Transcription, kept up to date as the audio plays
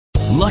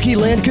Lucky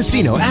Land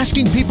Casino,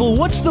 asking people,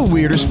 what's the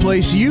weirdest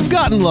place you've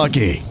gotten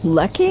lucky?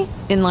 Lucky?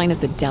 In line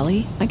at the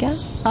deli, I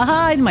guess?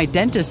 Aha, in my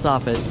dentist's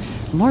office.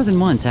 More than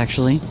once,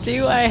 actually.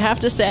 Do I have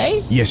to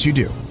say? Yes, you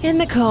do. In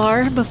the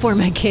car before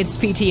my kids'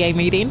 PTA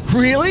meeting.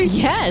 Really?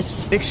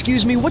 Yes.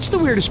 Excuse me, what's the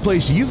weirdest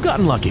place you've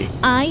gotten lucky?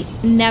 I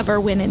never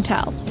win and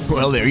tell.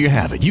 Well, there you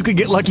have it. You can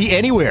get lucky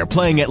anywhere,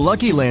 playing at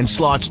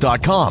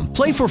LuckyLandSlots.com.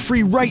 Play for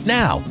free right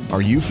now.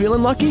 Are you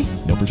feeling lucky?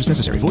 No purchase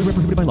necessary. Void where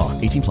prohibited by law.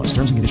 18 plus.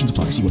 Terms and conditions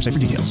apply. See website for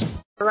details.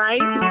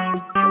 Right?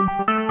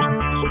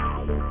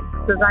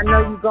 Because I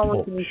know you're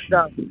going through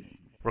stuff.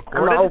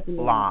 Recorded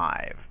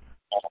live.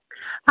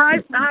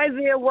 Hi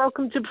there.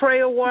 Welcome to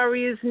Prayer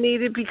Warriors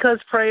Needed, because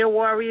prayer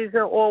warriors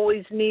are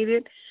always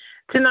needed.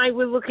 Tonight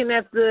we're looking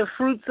at the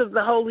fruits of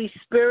the Holy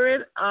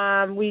Spirit.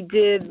 We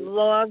did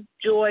love,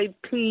 joy,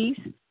 peace,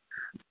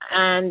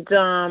 and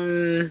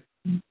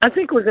I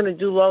think we're going to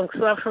do long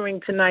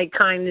suffering tonight,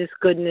 kindness,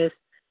 goodness,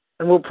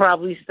 and we'll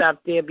probably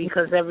stop there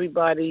because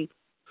everybody,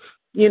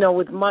 you know,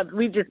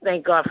 we just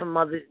thank God for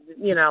Mother's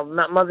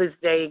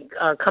Day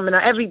coming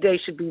out. Every day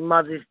should be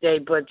Mother's Day,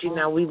 but, you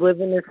know, we live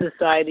in a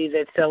society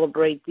that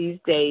celebrates these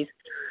days.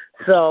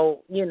 So,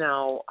 you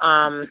know,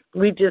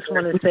 we just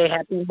want to say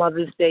Happy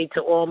Mother's Day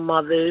to all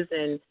mothers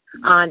and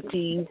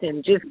aunties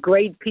and just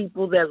great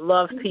people that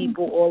love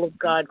people, all of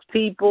God's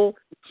people.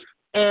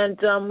 And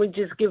we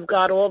just give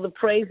God all the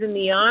praise and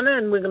the honor,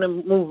 and we're going to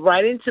move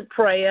right into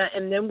prayer,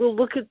 and then we'll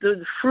look at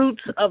the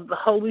fruits of the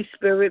Holy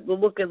Spirit. We'll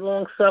look at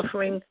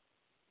long-suffering,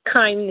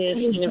 kindness,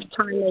 and if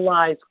time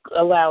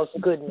allows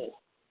goodness.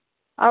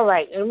 All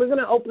right, and we're going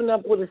to open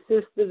up with a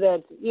sister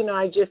that, you know,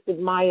 I just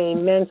admire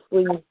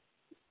immensely.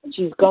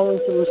 She's going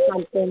through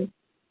something,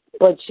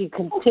 but she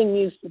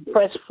continues to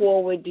press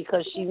forward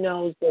because she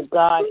knows that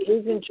God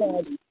is in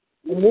charge.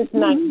 And this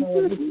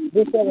nightmare,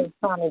 this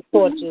electronic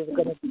torture is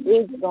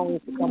going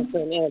to come to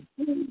an end.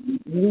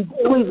 We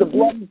plead the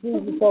blood of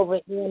Jesus over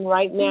Ann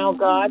right now,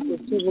 God, that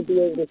she will be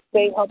able to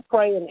stay her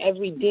prey, and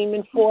every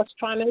demon force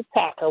trying to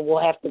attack her will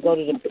have to go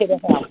to the pit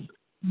of hell.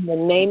 In the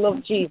name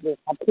of Jesus,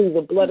 I plead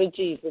the blood of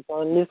Jesus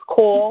on this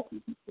call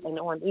and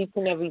on each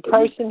and every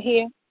person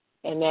here,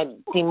 and that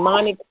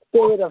demonic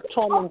spirit of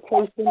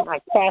tormentation, I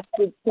cast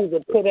it to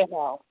the pit of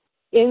hell.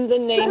 In the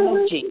name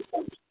of Jesus.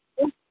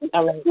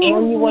 All right,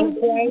 Ann, you want to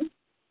pray?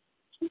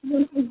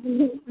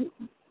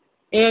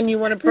 Ann, you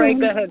want to pray?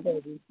 Go ahead,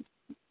 baby.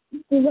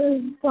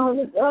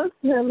 Father God,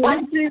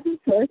 in Jesus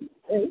Christ,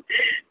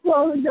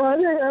 Father God,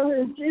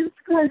 in Jesus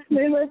Christ's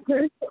name, I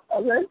pray for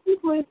a mercy,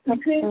 please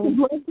continue to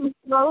bless us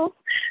now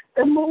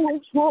and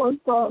move forward,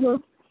 Father.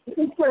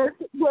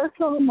 Bless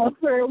all of my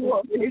prayer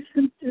warriors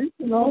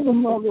and all the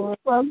mothers,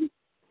 Father.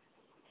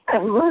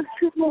 And bless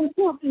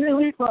myself,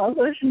 really,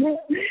 Father.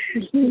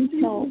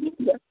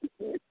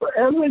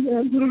 Forever and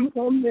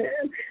amen.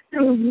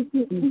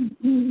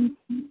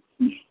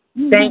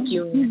 Thank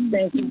you.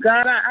 Thank you.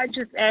 God, I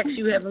just ask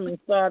you, Heavenly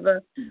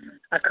Father,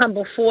 I come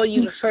before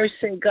you to first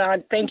say,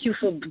 God, thank you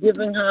for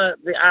giving her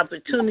the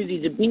opportunity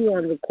to be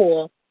on the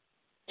call,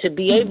 to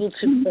be able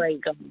to pray,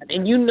 God.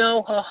 And you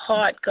know her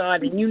heart,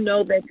 God, and you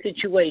know that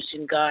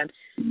situation, God.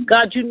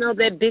 God, you know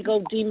that big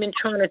old demon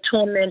trying to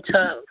torment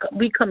her.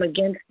 We come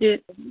against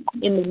it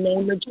in the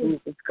name of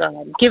Jesus,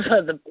 God. Give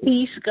her the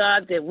peace,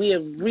 God, that we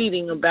are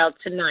reading about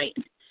tonight.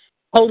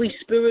 Holy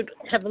Spirit,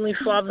 Heavenly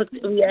Father,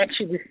 we ask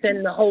you to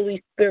send the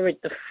Holy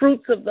Spirit, the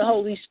fruits of the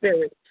Holy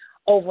Spirit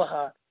over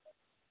her.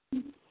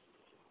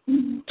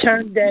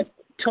 Turn that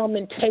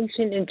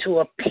tormentation into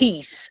a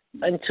peace,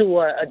 into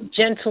a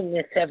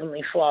gentleness,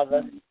 Heavenly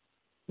Father.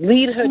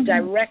 Lead her,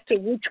 direct her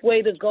which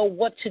way to go,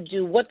 what to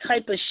do, what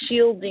type of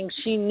shielding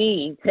she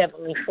needs,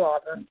 Heavenly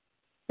Father.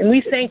 And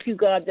we thank you,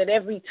 God, that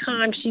every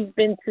time she's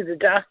been to the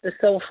doctor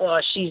so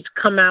far, she's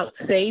come out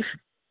safe.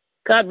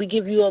 God, we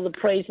give you all the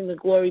praise and the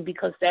glory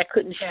because that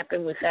couldn't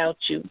happen without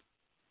you.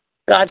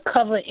 God,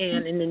 cover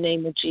Ann in the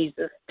name of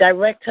Jesus.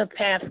 Direct her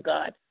path,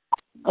 God.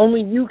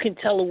 Only you can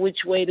tell her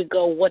which way to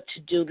go, what to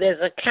do. There's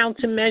a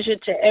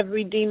countermeasure to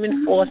every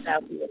demon force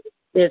out there.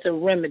 There's a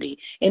remedy.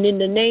 And in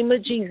the name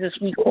of Jesus,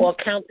 we call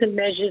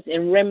countermeasures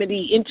and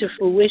remedy into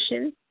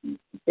fruition,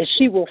 that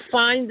she will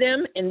find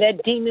them and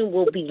that demon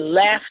will be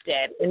laughed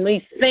at. And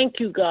we thank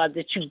you, God,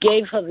 that you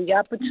gave her the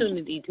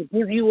opportunity to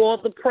give you all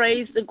the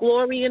praise, the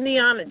glory, and the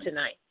honor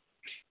tonight.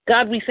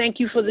 God, we thank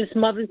you for this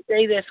Mother's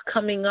Day that's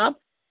coming up,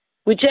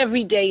 which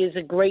every day is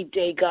a great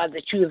day, God,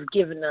 that you have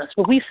given us.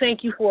 But we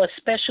thank you for a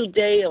special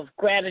day of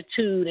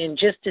gratitude and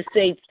just to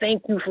say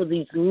thank you for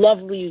these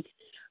lovely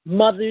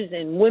mothers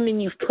and women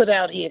you've put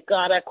out here.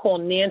 God, I call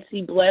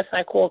Nancy bless.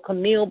 I call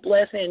Camille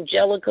bless,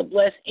 Angelica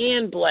bless,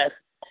 and bless.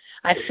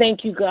 I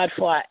thank you, God,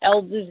 for our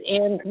elders,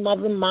 Ann's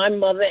mother, my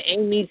mother,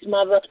 Amy's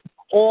mother,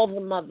 all the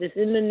mothers,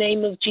 in the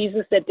name of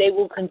Jesus, that they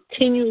will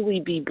continually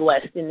be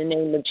blessed in the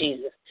name of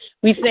Jesus.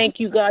 We thank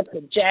you, God,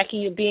 for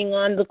Jackie being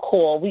on the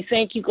call. We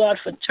thank you, God,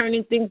 for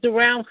turning things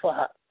around for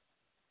her.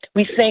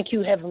 We thank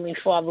you, Heavenly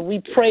Father.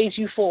 We praise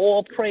you for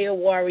all prayer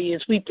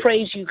warriors. We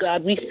praise you,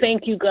 God. We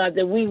thank you, God,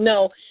 that we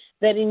know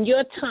that in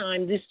your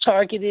time, this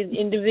targeted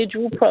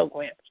individual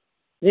program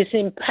This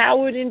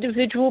empowered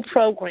individual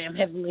program,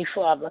 Heavenly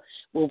Father,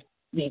 will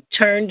be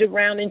turned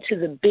around into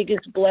the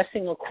biggest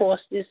blessing across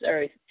this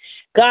earth.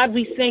 God,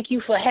 we thank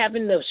you for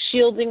having the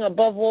shielding,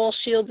 above all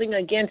shielding,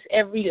 against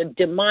every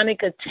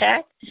demonic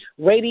attack,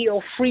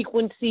 radio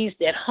frequencies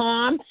that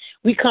harm.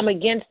 We come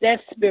against that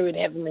spirit,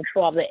 Heavenly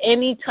Father.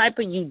 Any type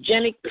of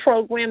eugenic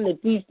program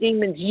that these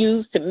demons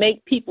use to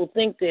make people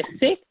think they're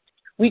sick,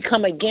 we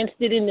come against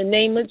it in the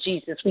name of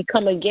Jesus. We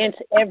come against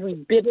every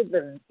bit of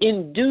the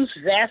induced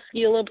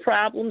vascular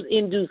problems,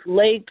 induced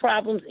leg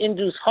problems,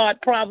 induced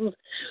heart problems.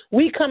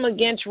 We come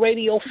against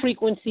radio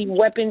frequency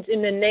weapons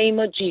in the name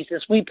of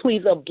Jesus. We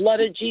plead the blood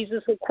of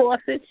Jesus across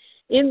it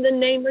in the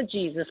name of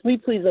Jesus. We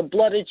plead the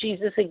blood of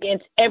Jesus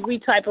against every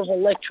type of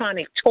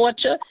electronic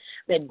torture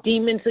that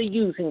demons are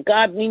using.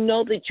 God, we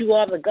know that you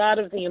are the God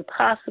of the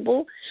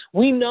impossible.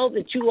 We know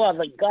that you are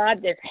the God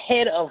that's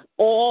head of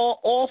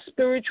all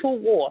spiritual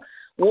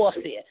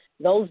warfare.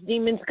 Those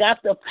demons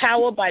got the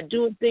power by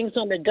doing things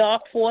on the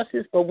dark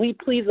forces, but we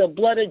plead the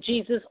blood of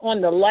Jesus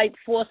on the light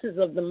forces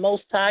of the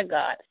Most High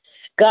God.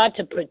 God,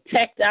 to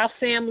protect our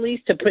families,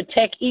 to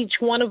protect each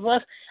one of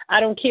us. I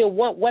don't care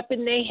what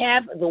weapon they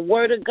have. The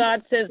word of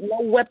God says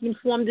no weapon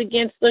formed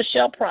against us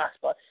shall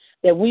prosper,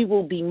 that we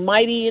will be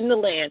mighty in the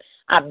land.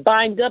 I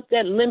bind up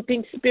that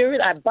limping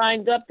spirit. I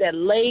bind up that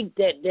leg,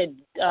 that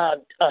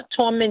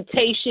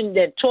tormentation,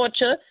 that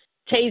torture,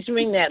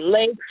 tasering that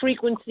leg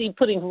frequency,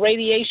 putting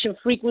radiation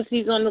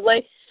frequencies on the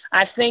leg.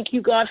 I thank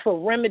you, God,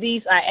 for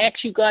remedies. I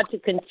ask you, God, to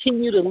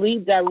continue to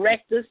lead,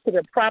 direct us to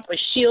the proper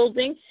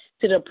shielding,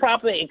 to the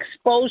proper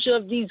exposure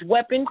of these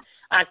weapons.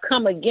 I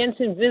come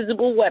against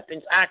invisible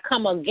weapons. I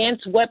come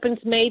against weapons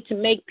made to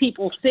make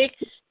people sick,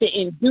 to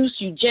induce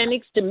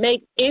eugenics, to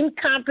make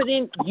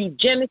incompetent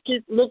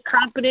eugenicists look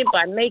competent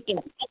by making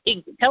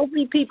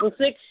healthy people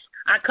sick.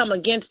 I come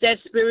against that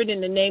spirit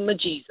in the name of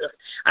Jesus.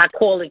 I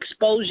call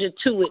exposure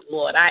to it,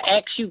 Lord. I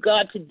ask you,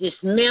 God, to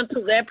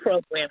dismantle that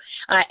program.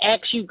 I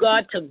ask you,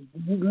 God, to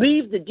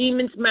leave the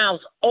demons'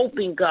 mouths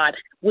open, God,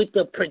 with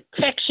the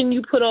protection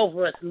you put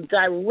over us.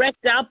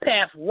 Direct our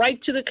path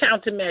right to the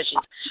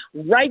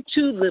countermeasures, right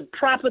to the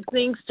proper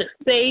things to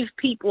save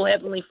people,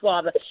 Heavenly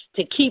Father,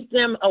 to keep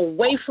them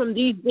away from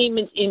these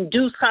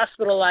demons-induced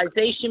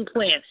hospitalization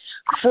plans,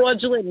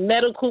 fraudulent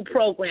medical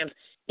programs.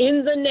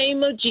 In the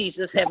name of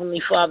Jesus,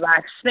 Heavenly Father,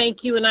 I thank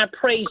you and I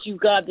praise you,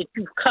 God, that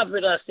you've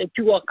covered us, that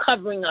you are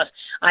covering us.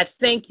 I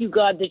thank you,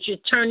 God, that you're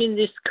turning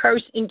this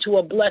curse into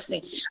a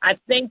blessing. I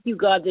thank you,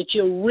 God, that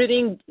you're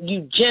ridding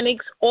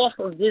eugenics off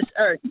of this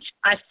earth.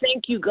 I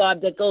thank you,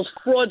 God, that those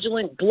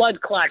fraudulent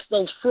blood clots,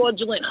 those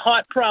fraudulent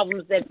heart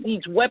problems that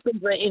these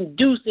weapons are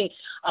inducing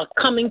are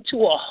coming to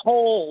a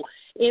halt.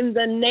 In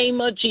the name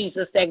of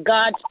Jesus, that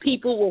God's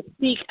people will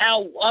seek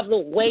out other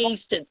ways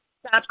to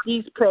stop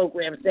these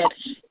programs, that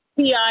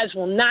PIs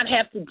will not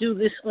have to do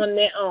this on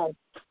their own.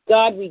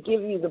 God, we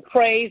give you the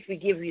praise. We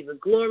give you the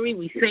glory.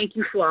 We thank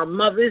you for our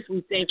mothers.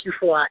 We thank you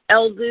for our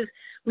elders.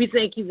 We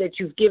thank you that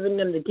you've given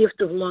them the gift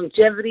of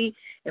longevity.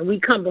 And we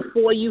come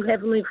before you,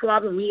 Heavenly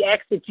Father, and we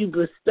ask that you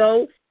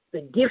bestow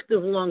the gift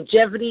of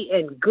longevity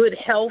and good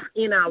health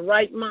in our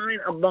right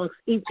mind amongst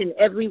each and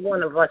every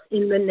one of us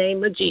in the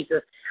name of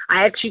Jesus.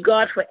 I ask you,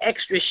 God, for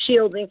extra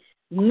shielding.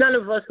 None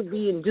of us will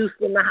be induced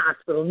in the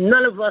hospital.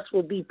 None of us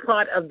will be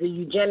part of the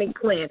eugenic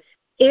plan.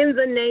 In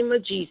the name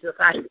of Jesus,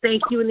 I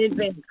thank you in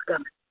advance,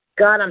 God.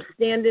 God, I'm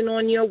standing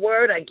on your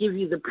word. I give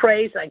you the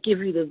praise. I give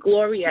you the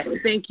glory. I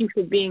thank you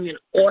for being an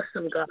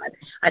awesome God.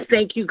 I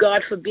thank you,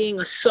 God, for being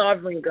a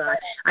sovereign God.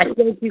 I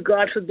thank you,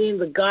 God, for being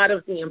the God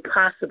of the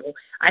impossible.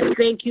 I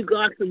thank you,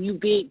 God, for you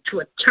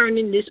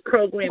turning this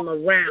program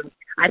around.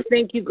 I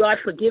thank you, God,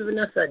 for giving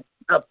us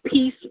a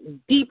peace,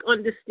 deep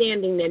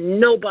understanding that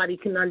nobody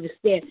can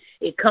understand.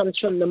 It comes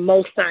from the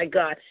Most High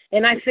God.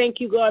 And I thank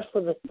you, God, for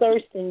the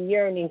thirst and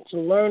yearning to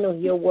learn of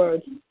your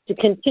word, to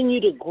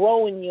continue to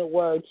grow in your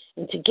word,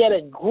 and to get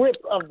a grip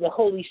of the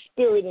Holy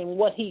Spirit and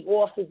what he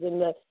offers and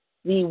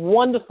the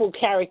wonderful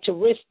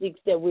characteristics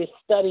that we're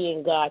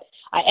studying, God.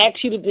 I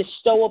ask you to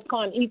bestow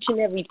upon each and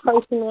every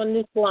person on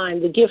this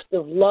line the gift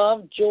of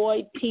love,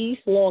 joy, peace,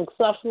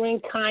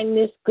 long-suffering,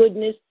 kindness,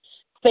 goodness,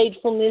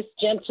 faithfulness,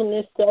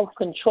 gentleness,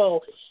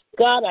 self-control.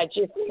 God, I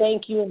just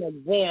thank you in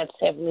advance,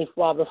 Heavenly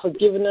Father, for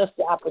giving us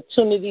the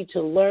opportunity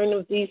to learn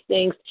of these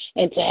things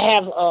and to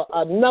have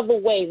another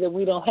way that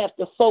we don't have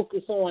to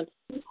focus on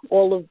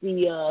all of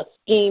the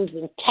schemes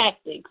and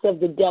tactics of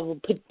the devil,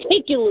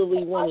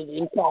 particularly when it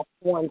impacts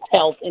one's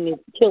health and is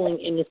killing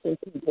innocent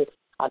people.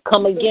 I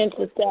come against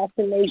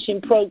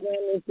assassination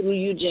programming through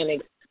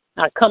eugenics.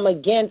 I come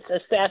against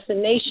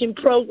assassination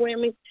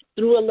programming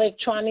through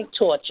electronic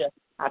torture.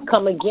 I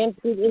come against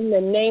it in the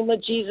name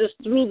of Jesus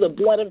through the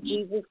blood of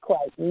Jesus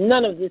Christ.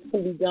 None of this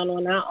can be done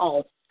on our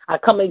own. I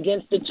come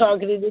against the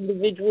targeted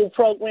individual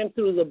program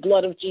through the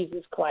blood of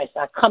Jesus Christ.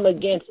 I come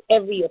against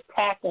every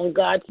attack on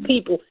God's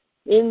people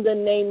in the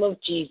name of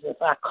Jesus.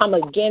 I come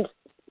against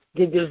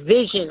the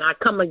division. I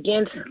come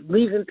against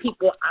leaving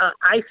people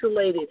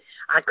isolated.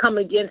 I come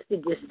against the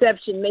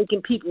deception,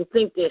 making people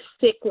think they're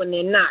sick when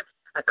they're not.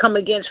 I come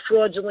against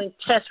fraudulent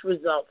test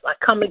results. I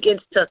come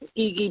against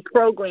Tuskegee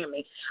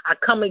programming. I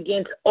come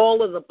against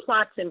all of the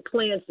plots and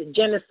plans, the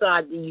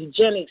genocide, the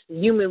eugenics, the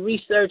human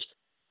research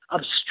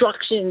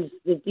obstructions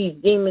that these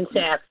demons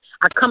have.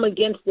 I come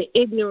against the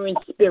ignorant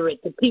spirit,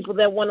 the people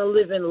that want to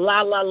live in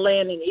la-la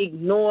land and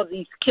ignore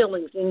these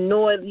killings,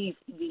 ignore these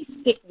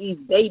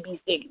babies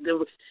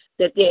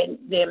that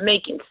they're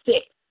making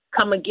sick.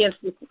 Come against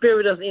the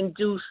spirit of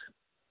induced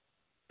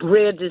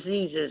rare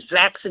diseases,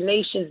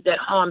 vaccinations that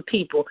harm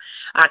people.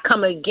 I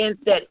come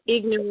against that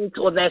ignorance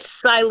or that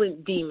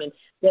silent demon,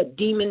 that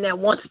demon that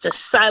wants to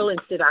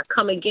silence it. I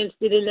come against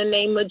it in the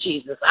name of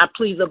Jesus. I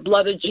plead the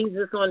blood of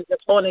Jesus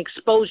on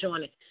exposure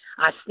on it.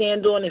 I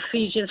stand on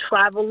Ephesians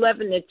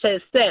 5:11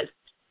 that says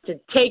to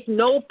take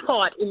no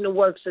part in the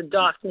works of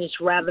darkness,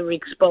 rather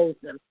expose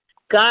them.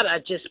 God, I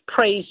just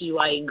praise you.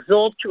 I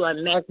exalt you. I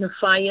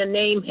magnify your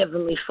name,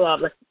 Heavenly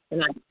Father.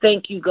 And I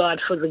thank you,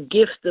 God, for the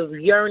gift of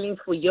yearning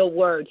for your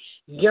word,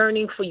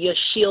 yearning for your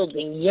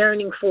shielding,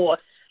 yearning for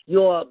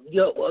your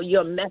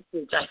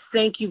message. I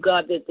thank you,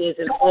 God, that there's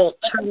an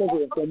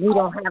alternative, that we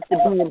don't have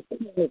to be in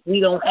panic. We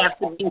don't have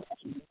to be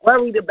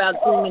worried about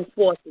demon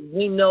forces.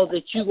 We know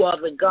that you are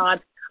the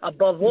God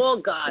above all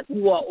gods.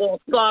 You are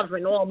all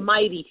sovereign,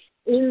 almighty.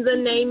 In the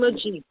name of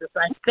Jesus,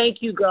 I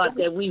thank you, God,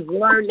 that we've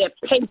learned that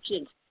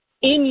patience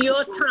in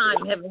your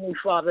time, Heavenly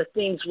Father,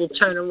 things will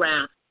turn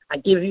around. I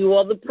give you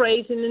all the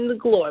praise and in the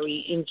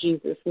glory. In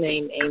Jesus'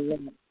 name,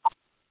 amen.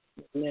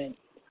 Amen.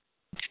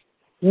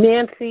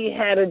 Nancy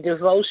had a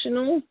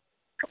devotional.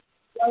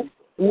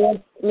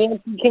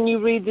 Nancy, can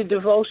you read the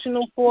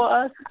devotional for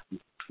us?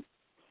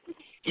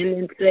 And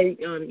then say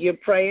your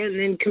prayer. And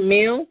then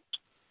Camille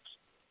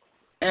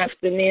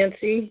after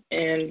Nancy.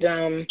 And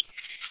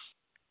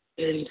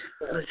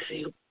let's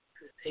see.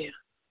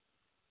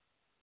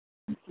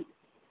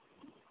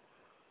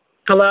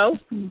 Hello?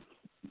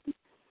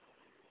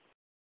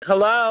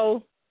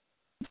 Hello?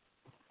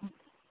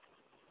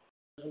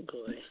 Oh,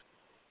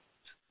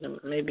 boy.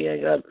 Maybe I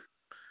got...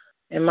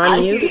 Am I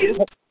muted?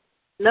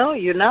 No,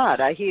 you're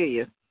not. I hear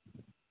you.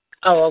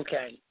 Oh,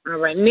 okay. All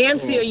right.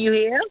 Nancy, are you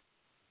here?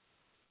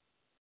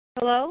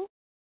 Hello?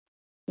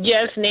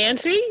 Yes,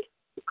 Nancy?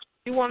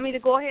 You want me to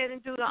go ahead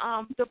and do the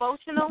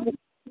devotional?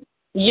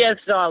 Yes,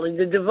 darling.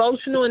 The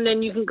devotional, and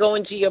then you can go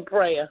into your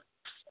prayer.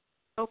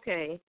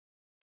 Okay.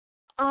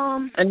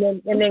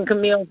 And then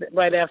Camille's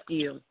right after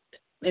you.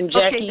 And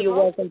Jackie, okay, you're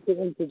welcome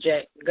to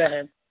interject. Go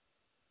ahead.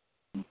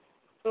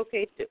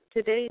 Okay,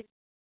 today's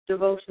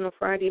devotional,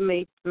 Friday,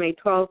 May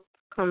 12th,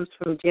 comes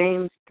from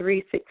James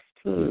 3:16.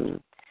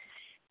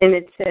 And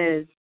it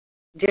says,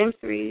 James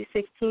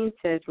 3:16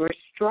 says, where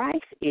strife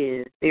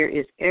is, there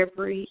is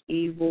every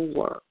evil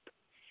work.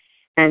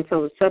 And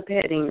so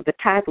the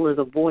title is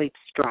Avoid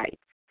Strife.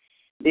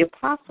 The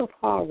Apostle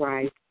Paul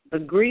writes,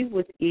 agree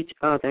with each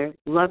other,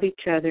 love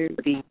each other,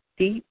 be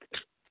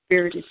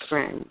deep-spirited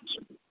friends.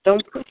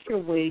 Don't push your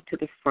way to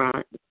the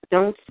front.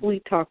 Don't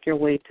sweet talk your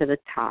way to the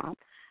top.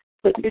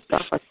 Put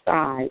yourself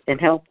aside and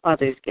help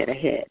others get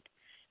ahead.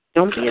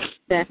 Don't be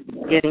obsessed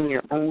with getting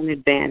your own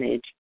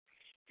advantage.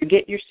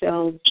 Forget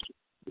yourselves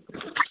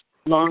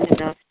long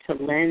enough to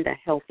lend a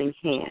helping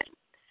hand.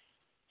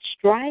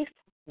 Strife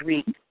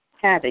wreaks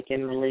havoc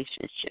in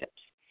relationships.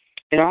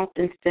 It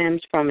often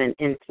stems from an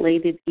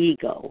inflated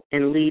ego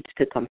and leads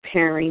to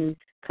comparing,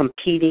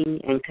 competing,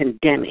 and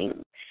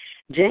condemning.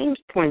 James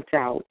points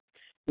out,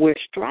 where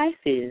strife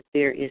is,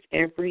 there is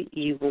every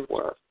evil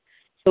work.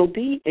 So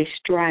be a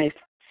strife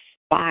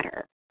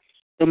spotter.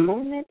 The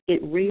moment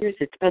it rears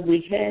its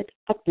ugly head,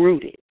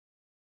 uproot it.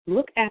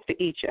 Look after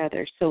each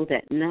other so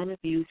that none of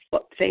you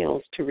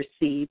fails to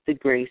receive the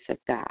grace of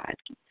God.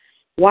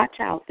 Watch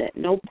out that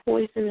no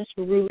poisonous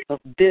root of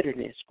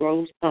bitterness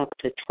grows up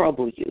to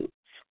trouble you,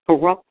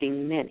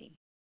 corrupting many.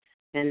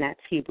 And that's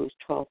Hebrews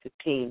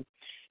 12:15.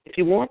 If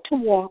you want to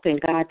walk in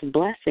God's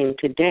blessing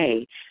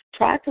today,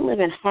 try to live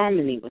in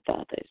harmony with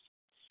others.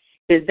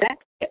 Is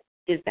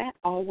that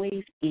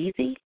always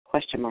easy? ?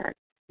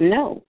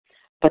 No.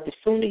 But the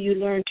sooner you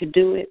learn to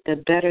do it, the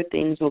better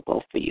things will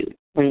go for you.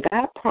 When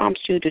God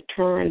prompts you to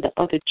turn the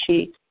other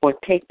cheek or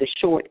take the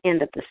short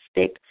end of the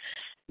stick,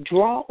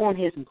 draw on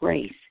his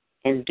grace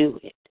and do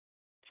it.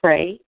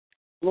 Pray,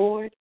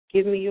 Lord,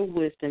 give me your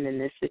wisdom in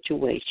this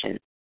situation.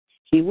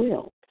 He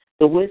will.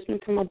 The wisdom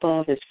from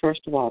above is,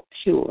 first of all,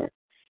 pure.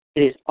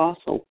 It is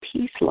also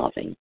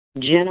peace-loving,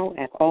 gentle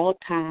at all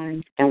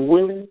times, and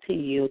willing to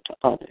yield to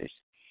others.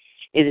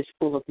 It is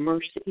full of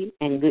mercy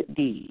and good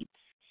deeds.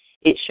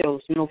 It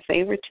shows no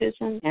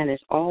favoritism and is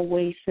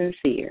always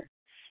sincere.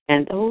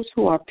 And those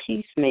who are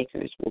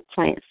peacemakers will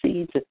plant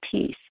seeds of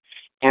peace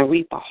and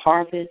reap a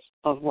harvest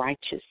of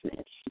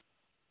righteousness.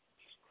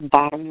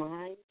 Bottom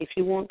line, if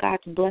you want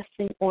God's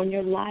blessing on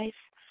your life,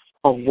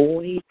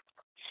 avoid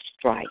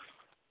strife.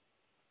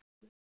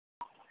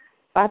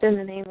 Father, in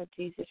the name of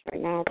Jesus,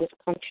 right now, I just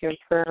come to you in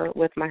prayer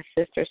with my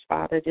sisters,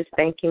 Father, just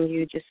thanking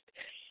you just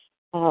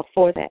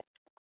for that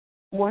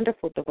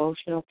wonderful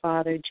devotional,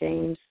 Father,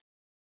 James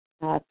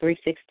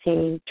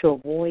 3:16, to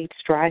avoid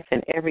strife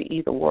and every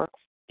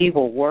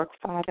evil work,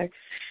 Father.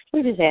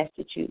 We just ask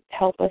that you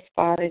help us,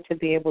 Father, to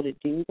be able to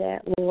do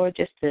that, Lord,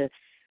 just to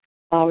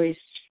always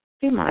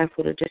be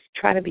mindful to just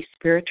try to be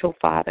spiritual,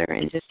 Father,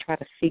 and just try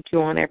to seek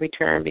you on every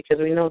turn, because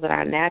we know that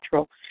our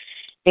natural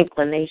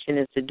inclination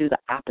is to do the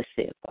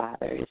opposite,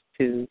 Father, is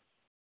to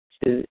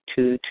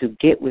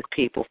get with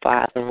people,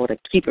 Father, or to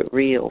keep it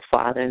real,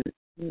 Father,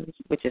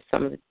 which is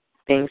some of the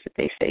things that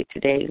they say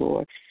today,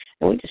 Lord.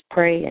 And we just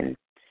pray and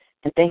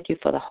thank you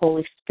for the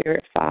Holy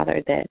Spirit,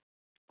 Father, that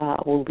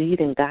will lead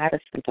and guide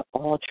us into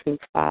all truth,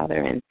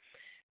 Father. And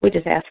we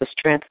just ask for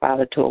strength,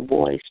 Father, to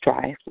avoid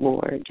strife,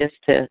 Lord, just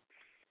to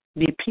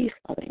be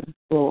peace-loving,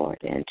 Lord,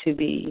 and to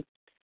be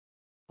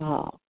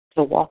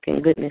to walk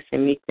in goodness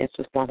and meekness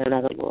with one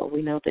another, Lord.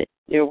 We know that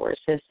your word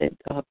says that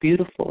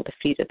beautiful the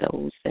feet of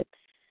those that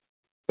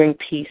bring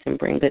peace and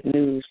bring good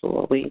news,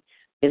 Lord. We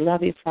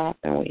love you, Father,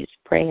 and we just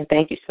pray and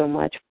thank you so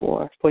much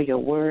for your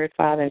word,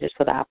 Father, and just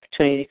for the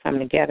opportunity to come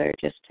together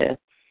just to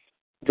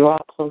draw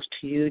close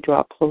to you,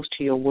 draw close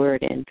to your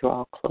word, and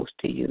draw close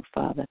to you,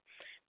 Father.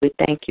 We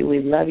thank you.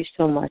 We love you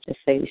so much and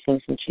say these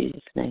things in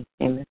Jesus' name.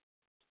 Amen.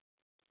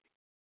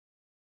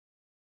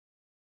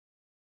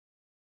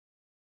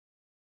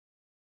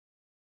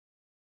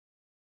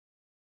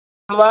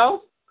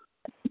 Hello?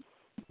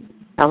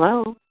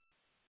 Hello?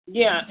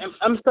 Yeah,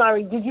 I'm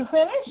sorry. Did you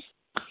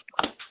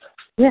finish?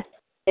 Yes.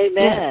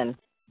 Amen.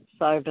 Yes.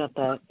 Sorry about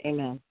that.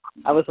 Amen.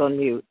 I was on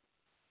mute.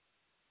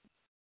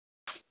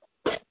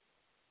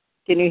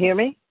 Can you hear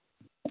me?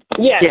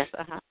 Yes. Yes.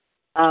 Uh-huh.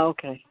 Oh,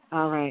 okay.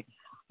 All right.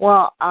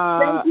 Well,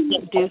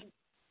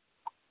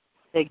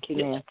 thank you,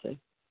 Nancy.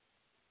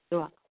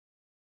 Go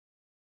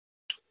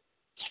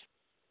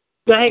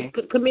ahead,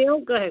 Camille.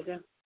 Go ahead, girl.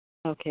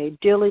 Okay.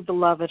 Dearly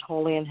beloved,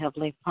 holy and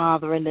heavenly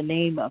Father, in the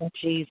name of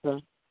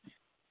Jesus,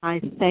 I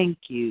thank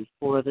you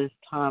for this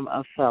time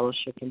of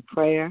fellowship and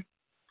prayer,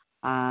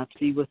 to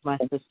be with my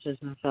sisters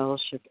in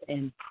fellowship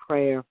in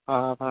prayer,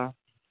 Father.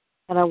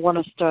 And I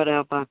want to start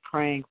out by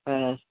praying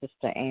for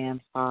Sister Ann,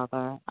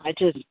 Father. I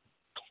just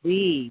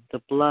plead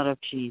the blood of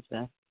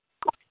Jesus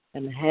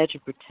and the hedge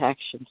of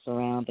protection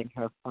surrounding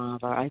her,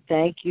 Father. I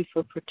thank you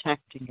for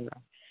protecting her.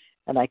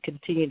 And I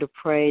continue to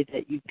pray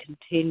that you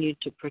continue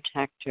to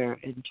protect her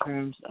in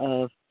terms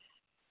of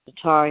the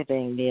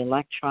targeting, the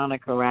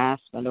electronic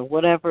harassment, or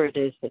whatever it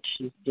is that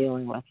she's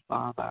dealing with,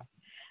 Father.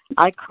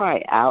 I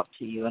cry out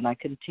to you, and I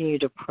continue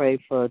to pray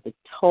for the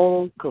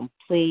total,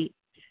 complete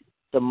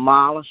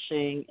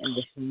demolishing and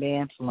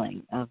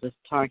dismantling of this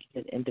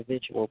targeted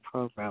individual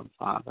program,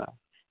 Father.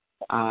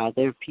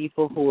 There are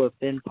people who have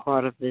been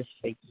part of this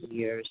for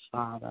years,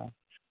 Father.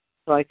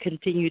 So I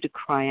continue to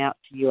cry out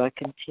to you. I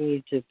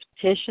continue to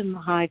petition the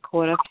High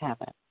Court of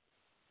Heaven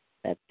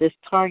that this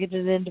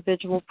targeted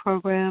individual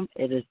program,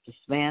 it is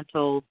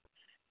dismantled,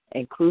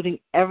 including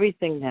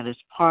everything that is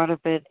part of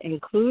it,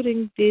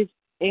 including this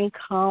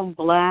income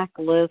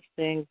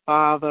blacklisting,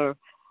 Father,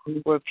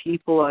 where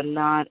people are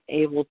not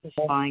able to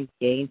find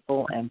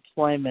gainful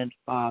employment,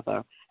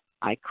 Father.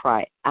 I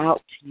cry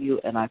out to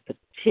you and I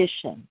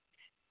petition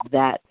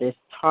that this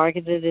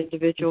targeted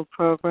individual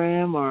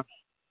program, or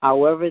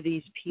however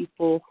these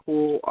people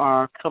who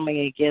are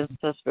coming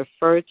against us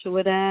refer to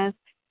it as,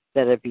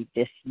 that it be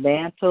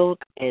dismantled,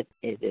 it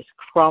is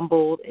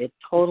crumbled, it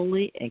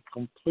totally and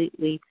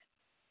completely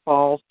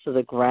falls to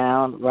the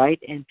ground, right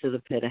into the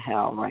pit of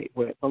hell, right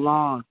where it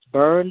belongs,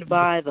 burned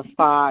by the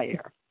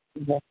fire.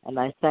 And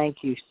I thank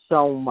you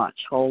so much,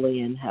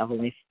 Holy and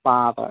Heavenly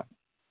Father.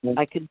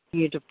 I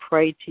continue to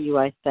pray to you.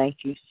 I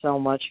thank you so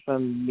much for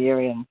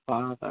Miriam,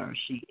 Father.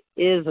 She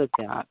is a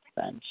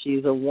godsend.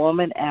 She's a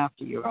woman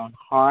after your own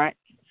heart.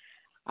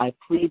 I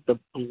plead the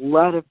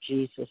blood of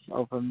Jesus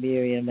over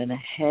Miriam and a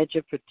hedge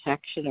of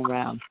protection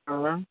around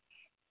her,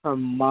 her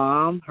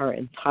mom, her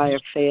entire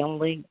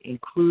family,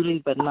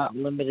 including but not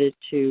limited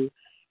to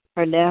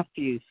her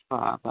nephews,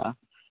 Father.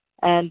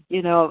 And,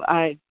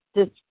 I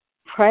just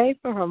pray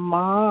for her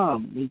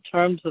mom in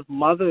terms of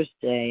Mother's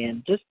Day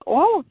and just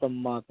all of the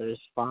mothers,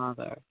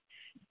 Father.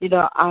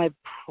 I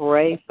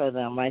pray for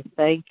them. I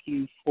thank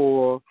you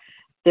for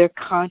their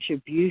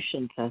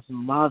contributions as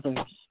mothers,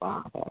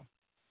 Father,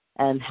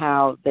 and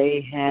how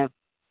they have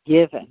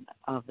given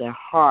of their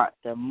heart,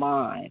 their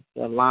mind,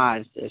 their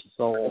lives, their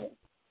soul,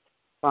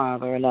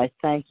 Father. And I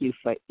thank you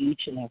for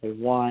each and every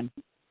one.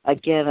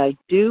 Again, I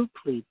do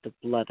plead the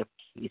blood of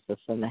Jesus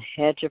and the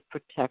hedge of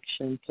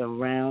protection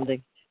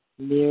surrounding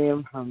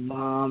Miriam, her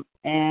mom,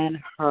 and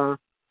her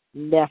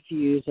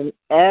nephews, and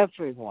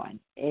everyone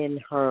in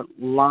her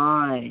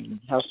line,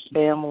 her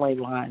family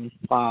line,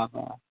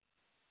 Father.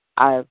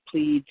 I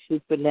plead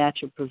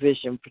supernatural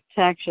provision,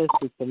 protection,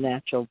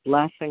 supernatural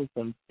blessings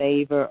and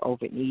favor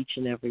over each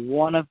and every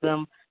one of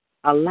them.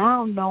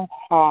 Allow no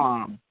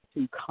harm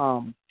to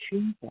come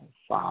to them,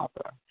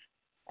 Father.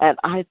 And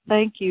I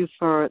thank you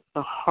for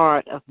the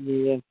heart of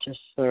Miriam to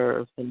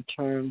serve in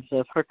terms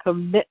of her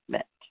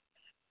commitment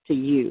to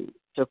you,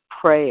 to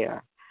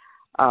prayer,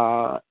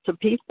 to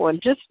people,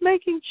 and just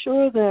making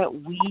sure that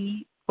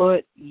we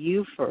put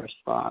you first,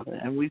 Father,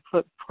 and we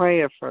put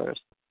prayer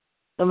first,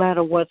 no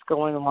matter what's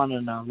going on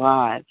in our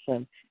lives.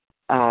 And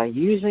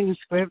using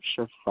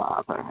Scripture,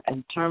 Father,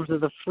 in terms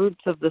of the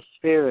fruits of the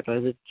Spirit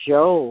or the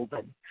Job,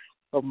 and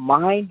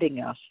reminding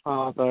us,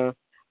 Father,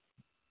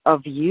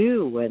 of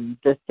you and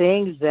the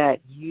things that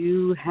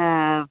you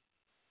have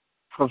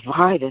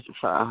provided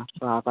for us,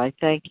 Father. I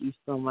thank you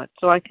so much.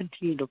 So I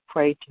continue to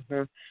pray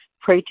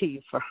to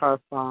you for her,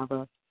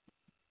 Father.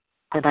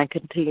 And I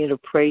continue to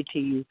pray to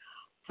you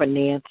for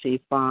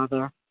Nancy,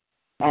 Father,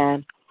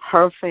 and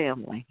her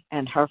family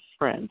and her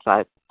friends.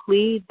 I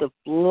plead the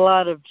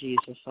blood of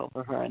Jesus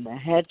over her and the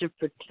hedge of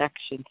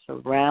protection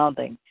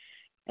surrounding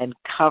and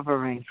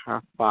covering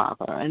her,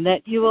 Father, and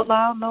that you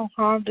allow no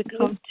harm to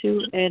come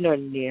to and or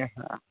near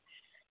her.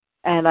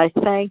 And I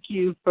thank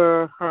you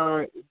for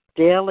her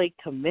daily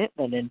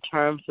commitment in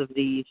terms of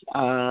these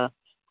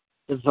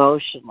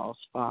devotionals,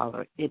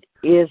 Father. It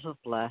is a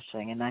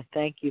blessing, and I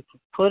thank you for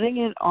putting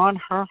it on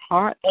her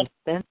heart to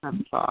send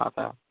them,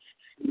 Father.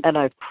 And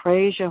I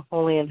praise your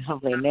holy and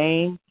heavenly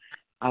name.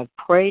 I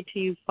pray to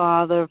you,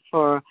 Father,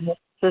 for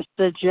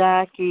Sister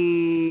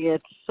Jackie.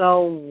 It's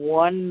so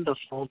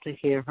wonderful to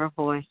hear her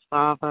voice,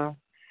 Father.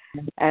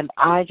 And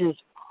I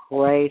just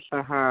pray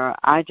for her.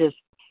 I just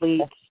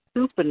plead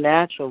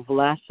supernatural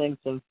blessings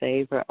and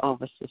favor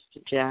over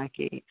Sister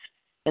Jackie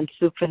and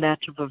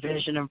supernatural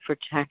provision and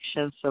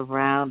protection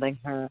surrounding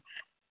her.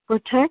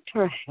 Protect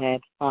her head,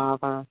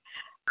 Father.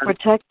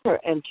 Protect her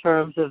in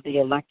terms of the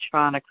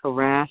electronic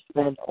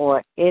harassment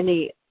or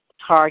any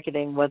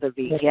targeting, whether it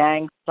be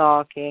gang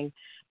stalking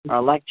or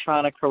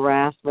electronic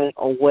harassment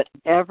or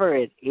whatever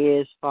it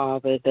is,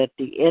 Father, that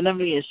the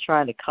enemy is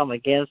trying to come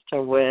against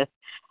her with.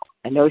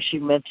 I know she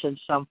mentioned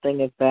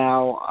something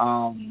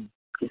about,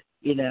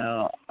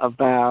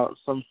 about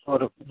some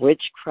sort of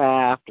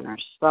witchcraft or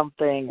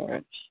something,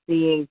 or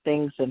seeing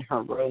things in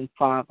her room,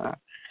 Father.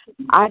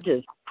 I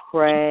just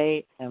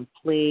pray and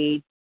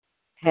plead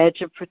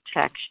hedge of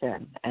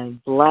protection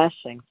and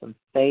blessings and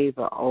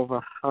favor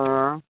over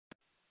her,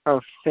 her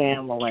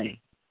family,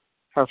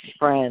 her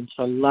friends,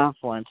 her loved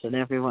ones, and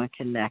everyone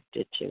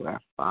connected to her,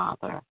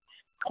 Father.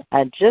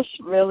 And just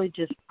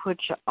put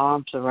your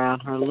arms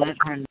around her. Let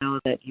her know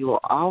that you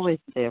are always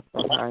there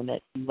for her and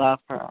that you love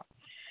her.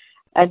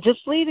 And just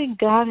lead and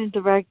guide and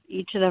direct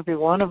each and every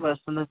one of us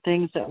in the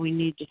things that we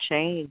need to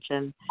change.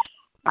 And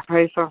I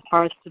pray for our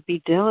hearts to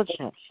be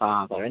diligent,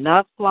 Father, and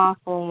not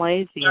slothful and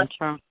lazy in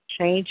terms of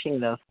changing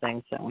those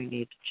things that we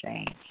need to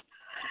change.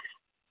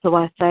 So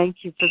I thank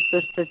you for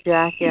Sister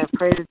Jackie. I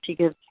pray that she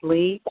gets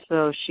sleep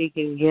so she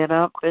can get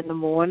up in the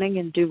morning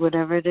and do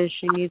whatever it is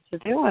she needs to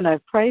do. And I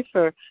pray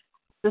for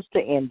Sister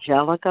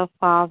Angelica,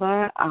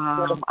 Father.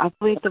 I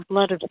plead the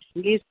blood of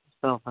Jesus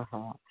over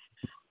her.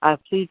 I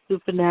plead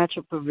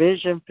supernatural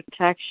provision,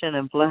 protection,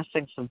 and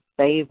blessings and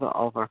favor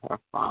over her,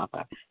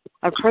 Father.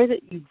 I pray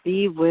that you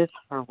be with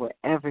her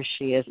wherever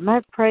she is. And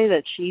I pray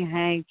that she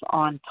hangs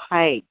on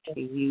tight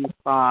to you,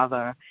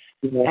 Father,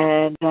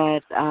 and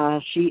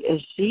that she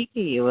is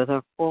seeking you with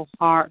her full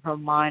heart, her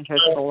mind, her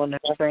soul, and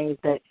her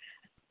strength, that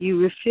you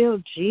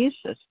reveal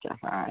Jesus to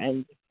her.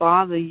 And,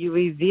 Father, you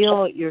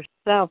reveal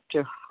yourself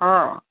to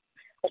her,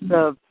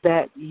 so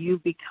that you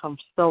become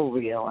so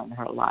real in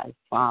her life,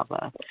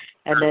 Father,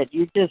 and that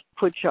you just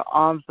put your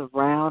arms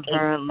around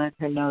her and let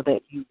her know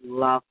that you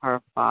love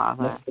her,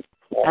 Father.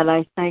 And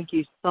I thank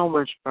you so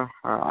much for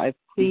her. I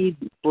plead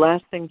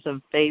blessings and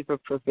favor,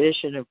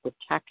 provision and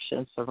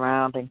protection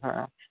surrounding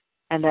her,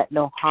 and that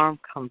no harm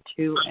come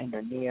to and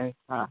or near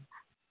her.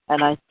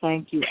 And I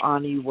thank you,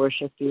 honor you,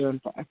 worship you,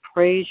 and I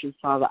praise you,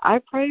 Father.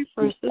 I pray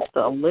for Sister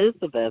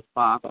Elizabeth,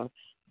 Father,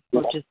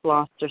 who just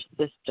lost her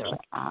sister,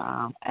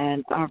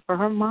 and for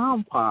her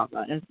mom,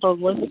 Father, and for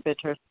Elizabeth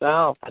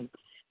herself and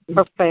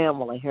her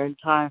family, her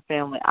entire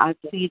family. I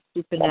plead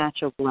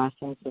supernatural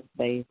blessings and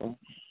favor,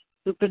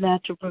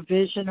 supernatural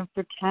provision and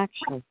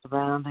protection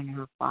surrounding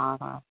her,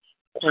 Father,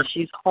 that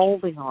she's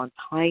holding on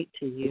tight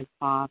to you,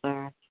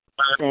 Father,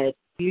 that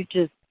you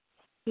just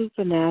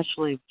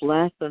supernaturally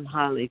bless and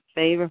highly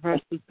favor her,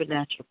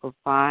 supernaturally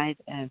provide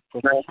and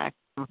protect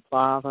her,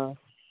 Father,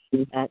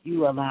 that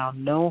you allow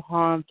no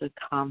harm to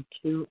come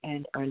to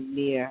and or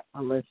near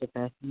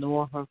Elizabeth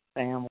nor her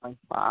family,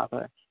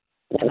 Father.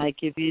 And I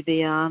give you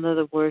the honor,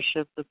 the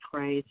worship, the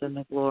praise, and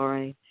the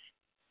glory.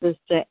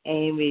 Sister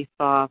Amy,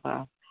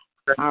 Father,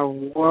 our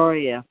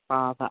warrior,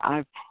 Father,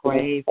 I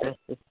pray for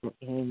Sister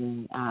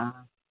Amy.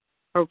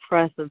 Her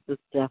presence is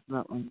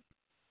definitely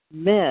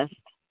missed,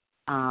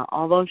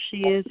 although she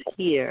is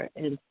here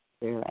in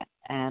spirit.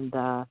 And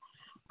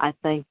I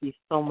thank you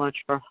so much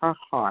for her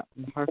heart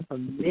and her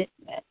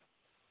commitment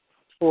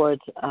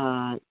towards,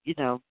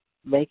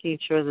 making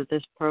sure that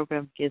this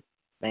program gets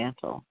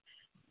mantled.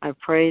 I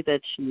pray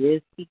that she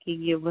is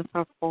seeking you with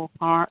her full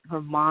heart,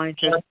 her mind,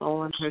 her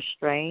soul, and her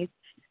strength.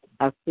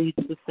 I plead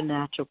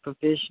supernatural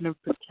provision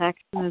and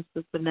protection and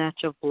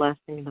supernatural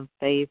blessing and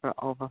favor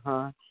over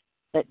her,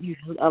 that you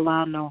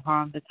allow no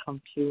harm to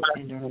come to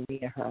and or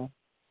near her.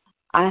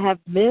 I have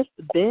missed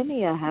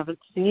Benny. I haven't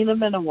seen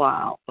him in a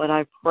while, but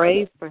I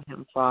pray for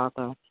him,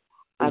 Father.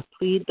 I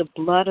plead the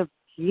blood of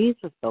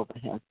Jesus over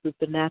him,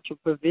 supernatural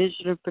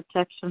provision and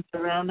protection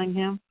surrounding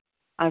him.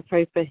 I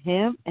pray for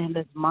him and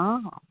his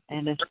mom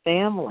and his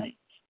family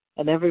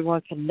and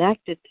everyone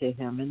connected to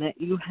him, and that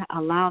you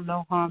allow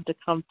no harm to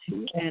come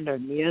to and or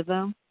near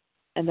them,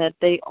 and that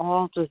they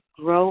all just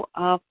grow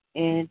up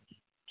in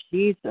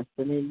Jesus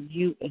and in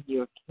you and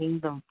your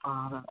kingdom,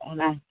 Father.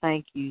 And I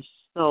thank you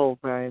so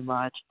very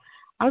much.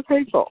 I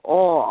pray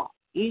for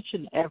each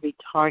and every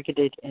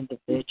targeted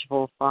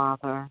individual,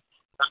 Father.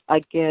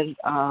 Again,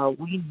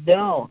 we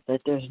know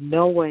that there's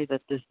no way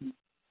that this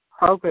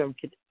program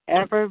could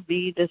ever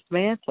be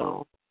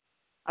dismantled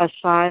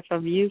aside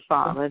from you,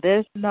 Father.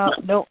 There's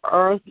no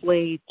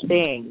earthly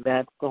thing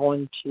that's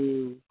going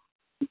to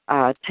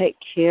take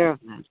care of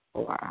this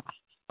for us,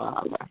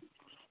 Father.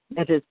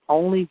 It is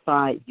only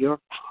by your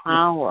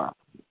power,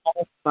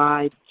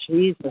 by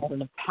Jesus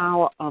and the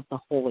power of the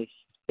Holy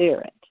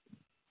Spirit,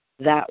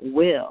 that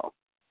will.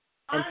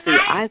 And see,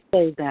 I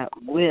say that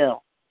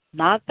will,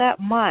 not that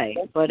might,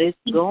 but it's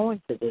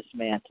going to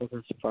dismantle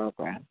this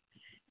program.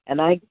 And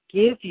I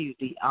give you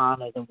the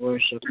honor, the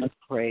worship, the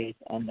praise,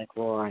 and the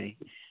glory.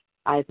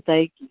 I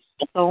thank you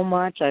so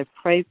much. I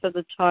pray for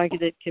the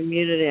targeted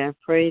community. I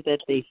pray that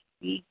they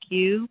seek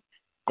you.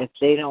 If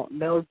they don't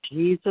know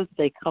Jesus,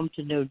 they come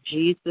to know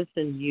Jesus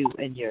and you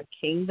and your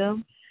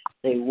kingdom.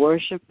 They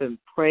worship and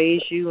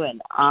praise you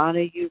and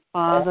honor you,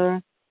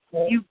 Father.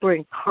 You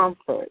bring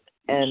comfort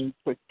and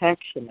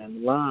protection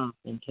and love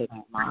into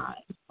their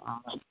lives,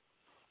 Father.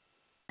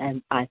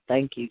 And I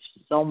thank you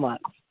so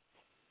much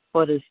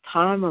for this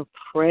time of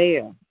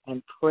prayer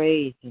and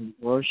praise and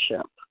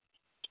worship.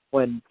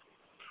 When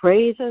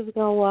praises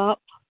go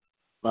up,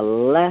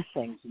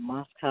 blessings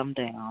must come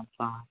down,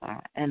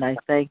 Father. And I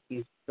thank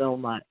you so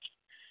much.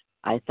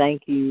 I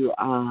thank you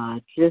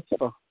just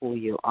for who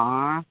you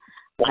are.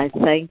 I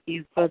thank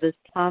you for this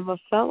time of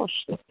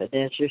fellowship. And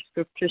as your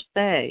scriptures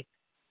say,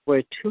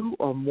 where two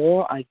or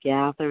more are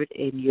gathered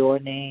in your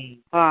name,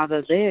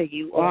 Father, there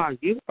you are.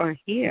 You are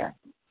here.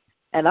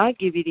 And I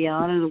give you the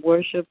honor, the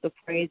worship, the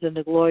praise, and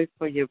the glory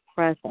for your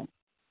presence.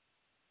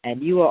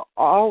 And you are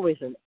always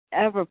an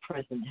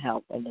ever-present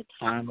help in the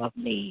time of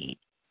need.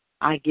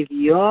 I give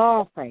you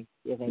all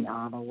thanksgiving,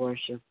 honor,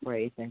 worship,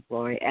 praise, and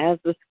glory. As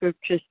the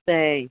scriptures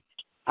say,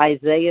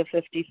 Isaiah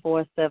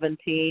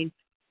 54:17,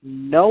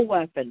 no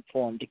weapon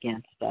formed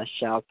against us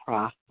shall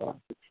prosper.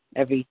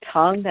 Every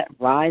tongue that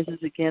rises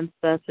against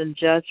us in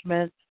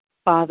judgment,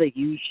 Father,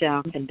 you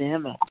shall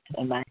condemn it.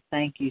 And I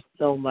thank you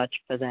so much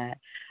for that.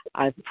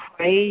 I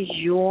praise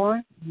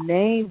your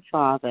name,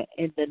 Father,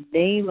 in the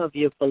name of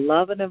your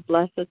beloved and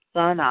blessed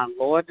Son, our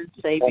Lord and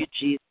Savior,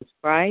 Jesus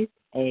Christ.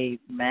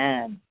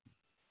 Amen.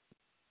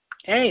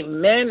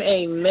 Amen,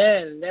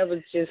 amen. That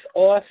was just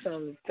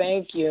awesome.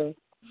 Thank you.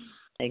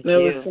 Thank that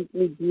you. Was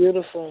simply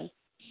beautiful.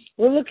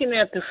 We're looking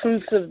at the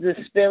fruits of the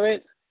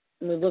Spirit.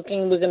 We're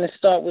going to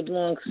start with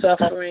long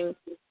suffering.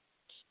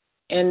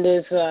 And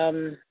there's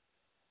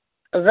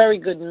a very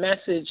good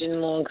message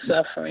in long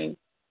suffering.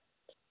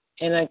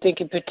 And I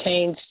think it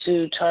pertains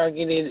to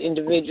targeted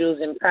individuals,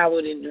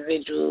 empowered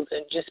individuals,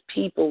 and just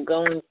people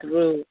going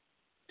through.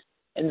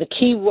 And the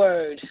key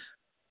word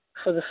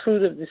for the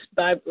fruit of this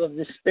Bible of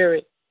the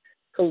Spirit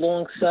for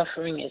long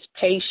suffering is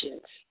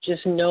patience.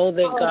 Just know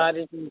that God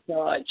is in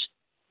charge.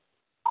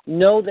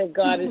 Know that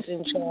God is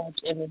in charge,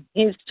 and in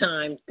His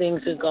time,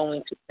 things are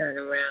going to turn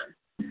around.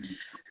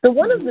 So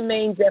one of the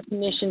main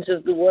definitions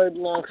of the word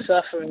long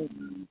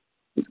suffering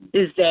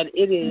is that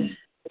it is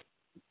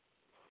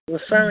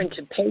referring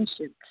to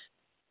patience.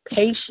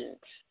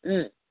 Patience.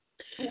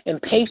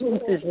 And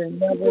patience is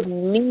another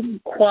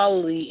needed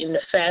quality in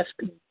the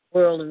fast-paced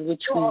world in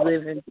which we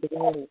live in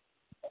today.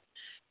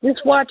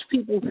 Just watch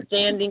people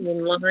standing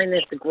in line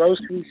at the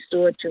grocery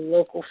store, at your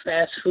local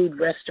fast food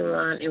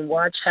restaurant, and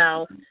watch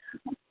how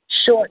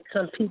short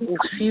some people's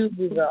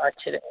fuses are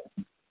today.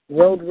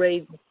 Road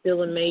rage is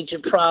still a major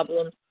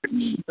problem.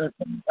 On some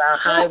of our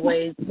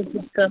highways,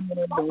 people coming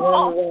in the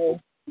wrong way,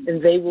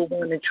 and they will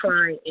want to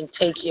try and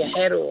take your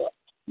head off.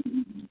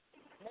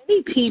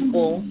 Many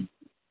people.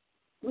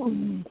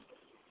 We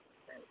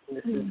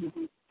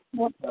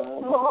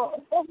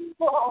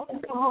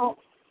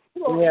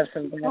have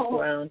some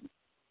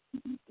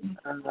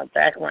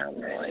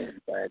background noise,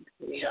 but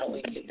see how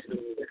we get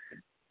through this.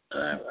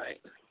 All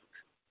right.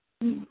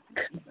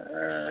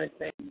 I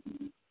think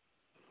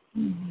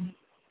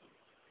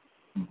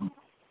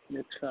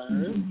it's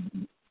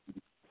fine.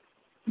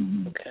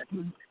 Okay.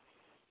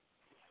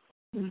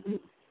 I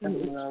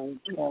don't know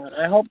which one.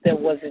 I hope that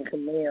wasn't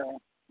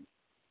Camille.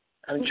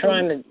 I'm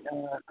trying to.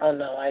 Oh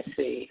no, I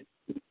see.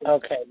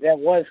 Okay, that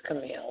was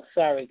Camille.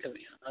 Sorry,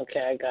 Camille.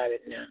 Okay, I got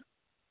it now.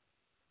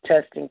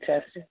 Testing.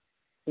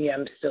 Yeah,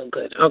 I'm still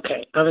good.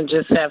 Okay, I'm gonna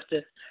just have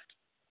to.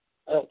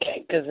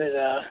 Okay, because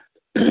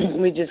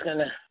we're just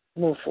gonna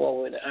move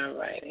forward. All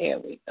right, here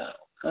we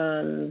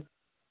go.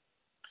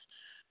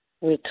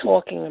 We're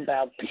talking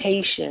about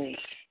patience.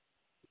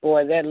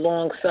 Boy, that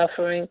long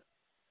suffering.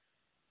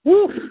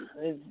 Woo!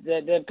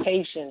 That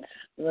patience.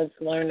 Let's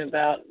learn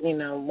about,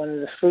 one of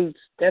the fruits.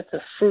 That's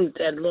a fruit,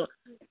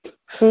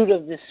 fruit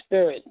of the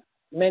Spirit.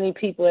 Many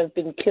people have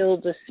been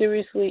killed or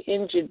seriously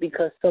injured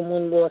because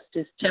someone lost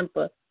his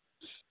temper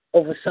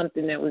over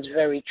something that was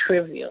very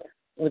trivial.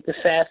 With the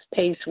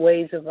fast-paced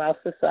ways of our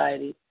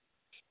society,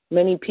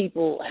 many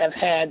people have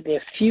had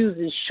their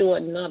fuses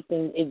shortened up,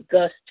 and it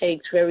thus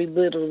takes very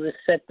little to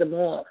set them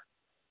off.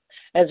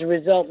 As a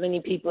result, many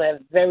people have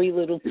very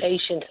little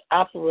patience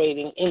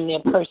operating in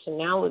their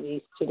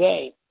personalities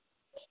today.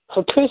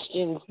 For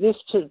Christians, this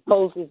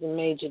poses a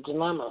major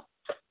dilemma.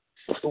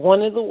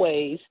 One of the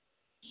ways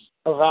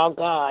of our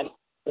God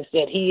is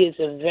that he is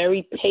a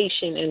very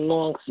patient and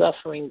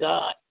long-suffering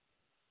God.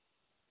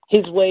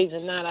 His ways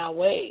are not our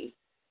ways.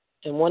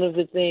 And one of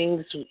the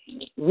things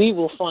we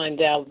will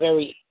find out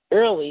very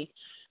early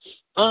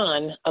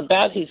on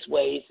about his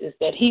ways is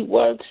that he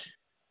works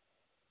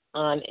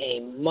on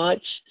a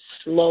much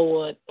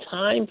slower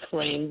time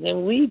frame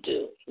than we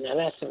do. Now,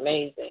 that's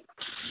amazing.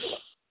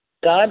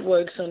 God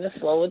works on a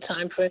slower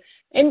time frame.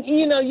 And,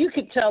 you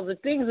could tell the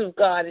things of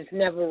God is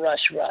never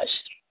rushed.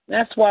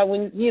 That's why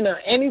when,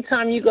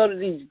 anytime you go to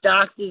these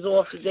doctor's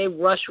offices, they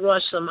rush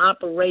some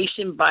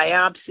operation,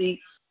 biopsy,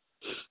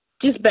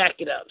 just back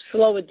it up,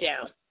 slow it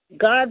down.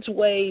 God's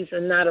ways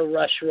are not a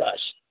rush.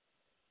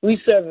 We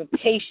serve a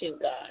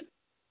patient God.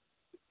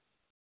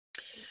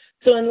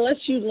 So unless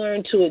you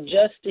learn to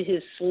adjust to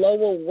his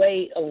slower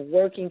way of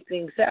working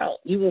things out,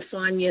 you will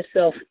find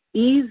yourself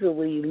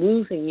easily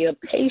losing your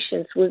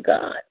patience with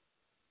God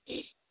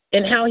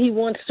and how he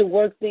wants to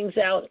work things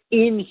out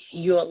in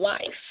your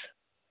life.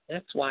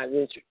 That's why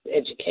this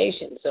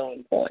education is so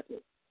important.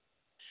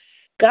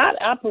 God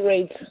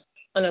operates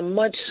on a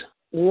much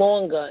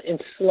longer and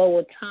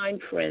slower time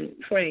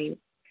frame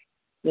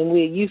than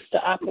we're used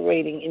to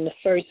operating in the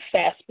first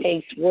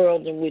fast-paced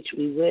world in which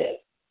we live.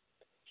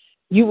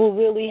 You will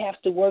really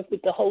have to work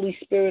with the Holy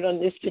Spirit on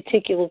this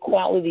particular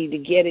quality to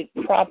get it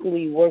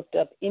properly worked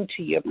up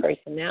into your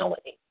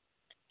personality.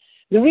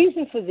 The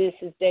reason for this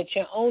is that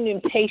your own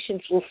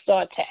impatience will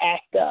start to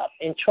act up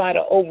and try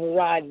to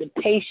override the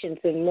patience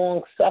and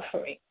long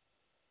suffering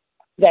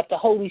that the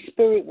Holy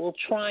Spirit will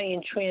try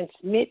and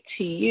transmit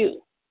to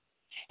you.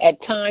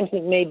 At times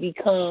it may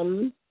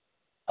become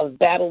a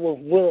battle of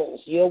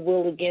wills, your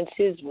will against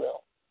his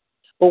will.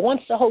 But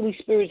once the Holy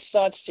Spirit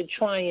starts to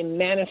try and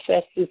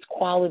manifest this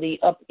quality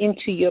up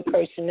into your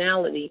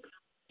personality,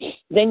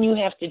 then you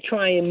have to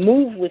try and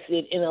move with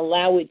it and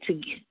allow it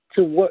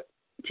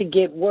to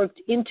get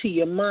worked into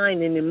your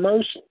mind and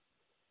emotion.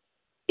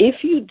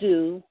 If you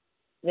do,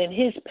 then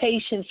his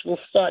patience will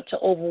start to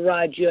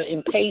override your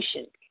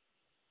impatience.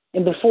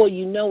 And before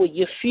you know it,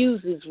 your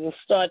fuses will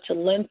start to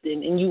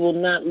lengthen and you will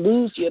not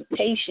lose your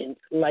patience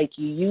like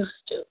you used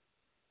to.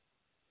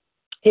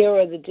 Here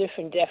are the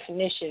different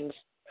definitions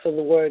for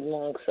the word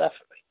long-suffering.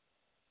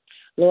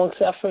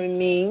 Long-suffering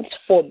means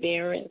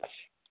forbearance,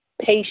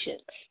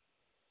 patience,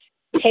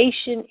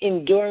 patient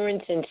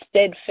endurance and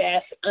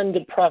steadfast under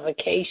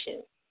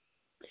provocation,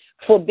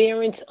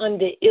 forbearance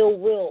under ill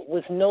will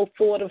with no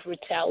thought of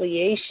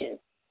retaliation,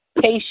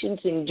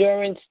 patience,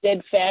 endurance,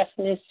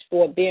 steadfastness,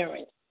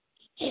 forbearance,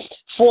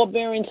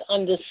 forbearance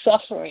under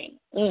suffering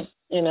and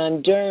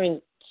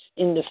endurance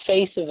in the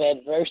face of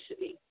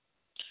adversity,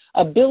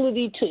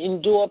 ability to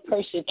endure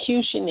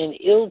persecution and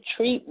ill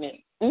treatment.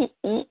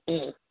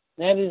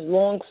 That is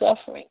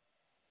long-suffering.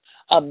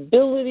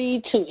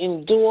 Ability to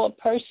endure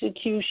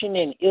persecution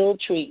and ill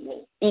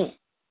treatment.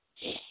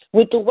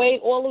 With the way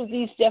all of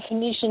these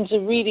definitions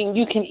are reading,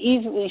 you can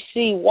easily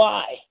see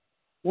why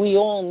we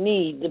all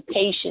need the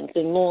patience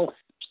and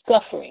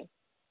long-suffering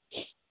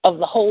of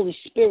the Holy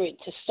Spirit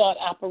to start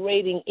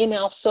operating in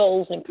our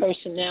souls and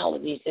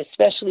personalities,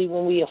 especially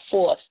when we are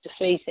forced to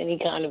face any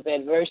kind of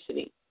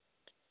adversity.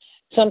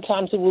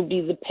 Sometimes it will be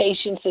the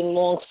patience and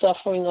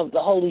long-suffering of the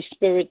Holy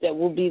Spirit that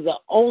will be the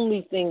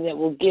only thing that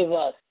will give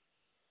us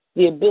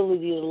the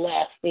ability to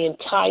last the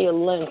entire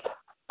length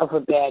of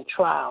a bad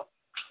trial.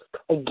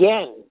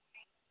 Again,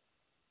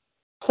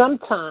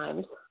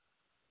 sometimes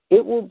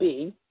it will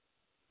be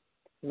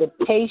the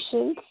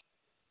patience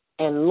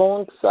and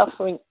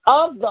long-suffering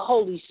of the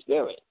Holy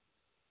Spirit.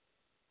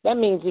 That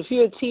means if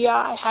you're a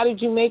TI, how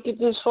did you make it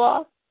this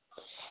far?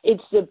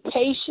 It's the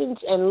patience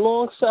and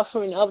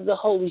long-suffering of the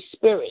Holy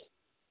Spirit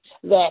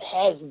that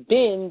has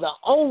been the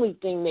only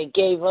thing that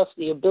gave us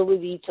the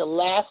ability to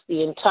last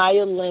the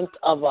entire length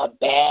of a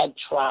bad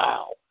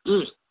trial.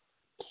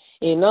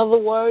 In other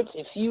words,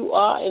 if you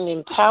are an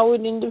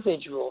empowered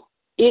individual,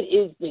 it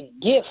is the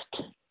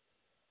gift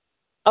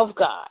of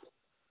God,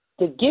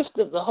 the gift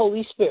of the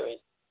Holy Spirit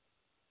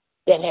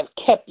that have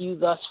kept you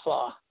thus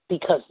far,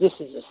 because this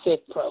is a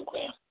fit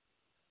program.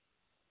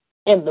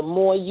 And the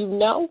more you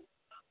know,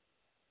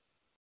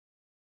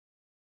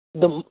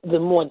 the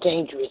more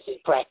dangerous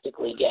it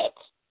practically gets.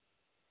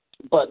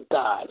 But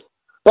God,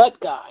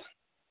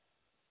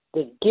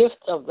 the gift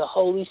of the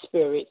Holy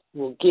Spirit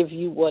will give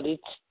you what it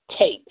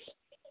takes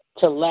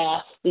to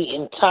last the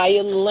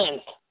entire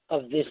length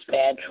of this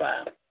bad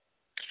trial.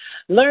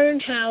 Learn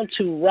how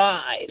to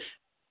ride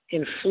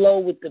and flow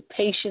with the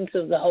patience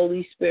of the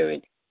Holy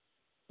Spirit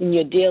in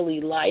your daily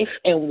life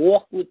and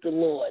walk with the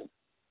Lord.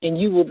 And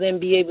you will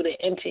then be able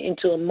to enter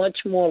into a much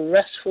more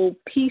restful,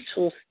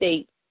 peaceful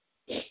state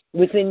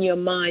within your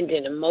mind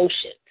and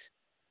emotions.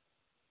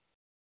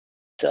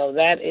 So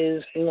that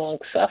is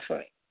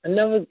long-suffering.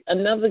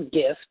 Another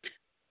gift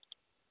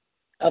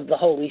of the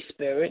Holy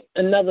Spirit,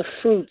 another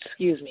fruit,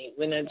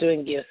 we're not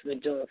doing gifts, we're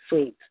doing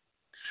fruits.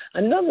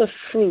 Another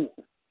fruit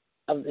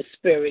of the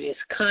Spirit is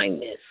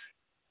kindness.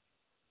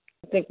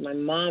 I think my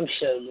mom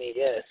showed me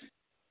this.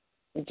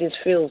 It just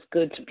feels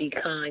good to be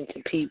kind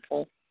to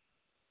people.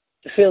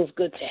 It feels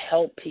good to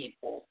help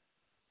people.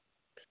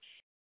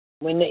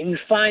 When you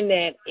find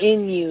that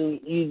in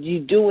you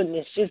doing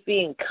this, just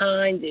being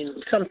kind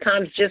and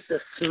sometimes just a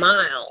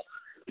smile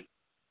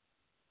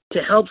to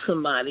help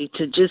somebody,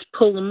 to just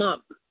pull them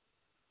up.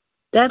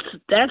 That's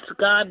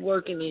God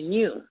working in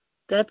you.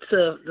 That's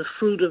the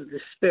fruit of the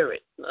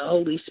Spirit, the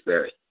Holy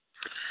Spirit.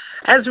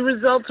 As a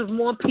result of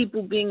more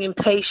people being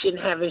impatient,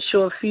 having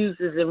short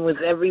fuses, and with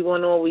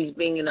everyone always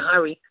being in a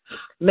hurry,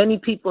 many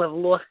people have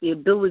lost the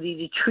ability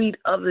to treat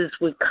others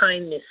with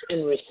kindness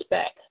and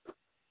respect.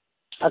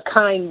 A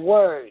kind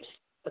word,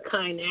 a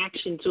kind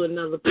action to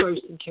another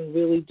person can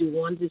really do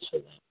wonders for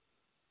them.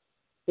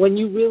 When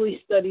you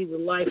really study the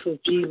life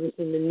of Jesus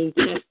in the New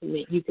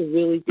Testament, you can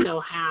really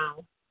tell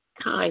how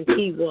kind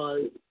he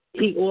was.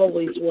 He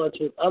always was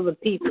with other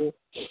people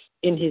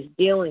in his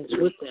dealings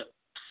with them.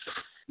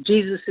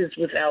 Jesus is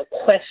without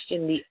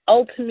question the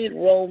ultimate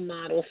role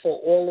model for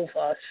all of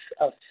us,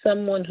 of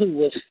someone who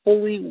was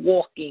fully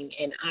walking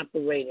and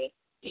operating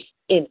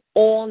in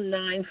all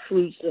 9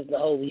 fruits of the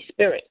Holy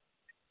Spirit.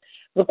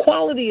 The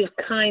quality of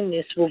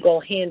kindness will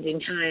go hand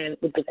in hand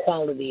with the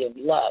quality of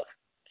love.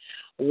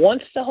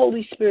 Once the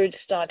Holy Spirit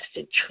starts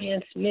to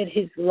transmit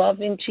his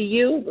love into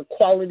you, the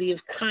quality of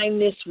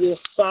kindness will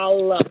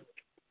follow.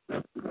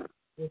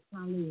 Will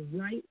follow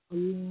right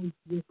along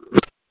with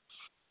it.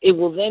 It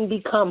will then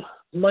become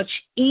much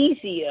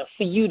easier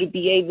for you to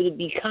be able to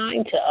be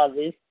kind to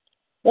others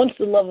once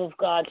the love of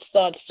God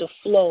starts to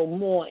flow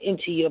more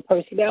into your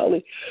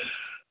personality.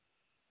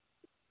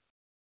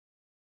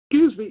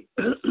 Excuse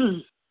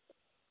me.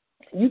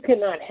 You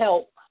cannot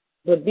help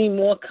but be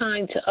more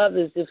kind to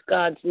others if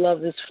God's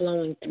love is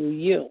flowing through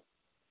you.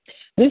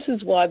 This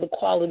is why the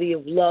quality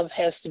of love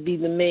has to be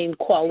the main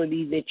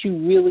quality that you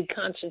really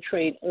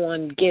concentrate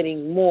on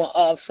getting more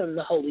of from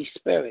the Holy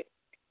Spirit.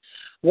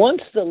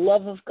 Once the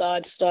love of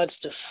God starts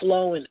to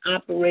flow and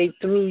operate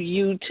through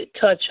you to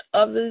touch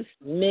others,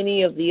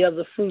 many of the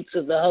other fruits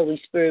of the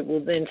Holy Spirit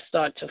will then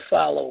start to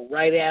follow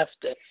right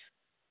after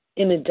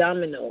in a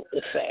domino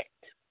effect.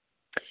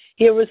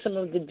 Here are some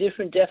of the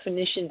different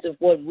definitions of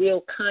what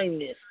real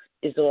kindness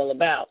is all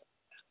about.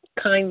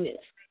 Kindness,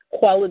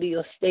 quality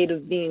or state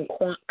of being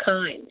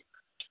kind.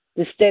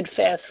 The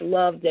steadfast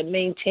love that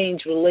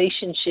maintains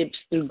relationships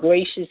through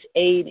gracious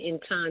aid in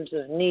times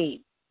of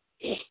need.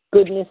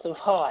 Goodness of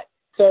heart,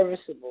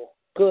 serviceable,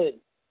 good,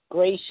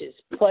 gracious,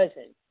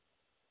 pleasant.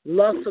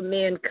 Love for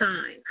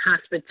mankind,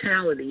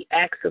 hospitality,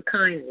 acts of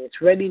kindness,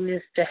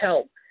 readiness to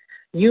help,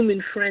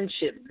 human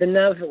friendship,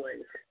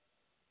 benevolence,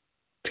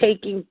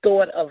 taking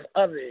thought of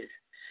others,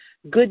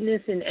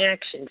 goodness in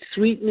action,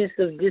 sweetness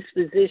of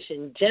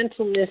disposition,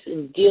 gentleness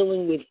in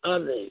dealing with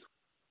others,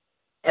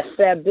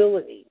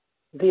 affability,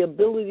 the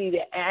ability to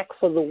act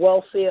for the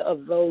welfare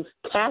of those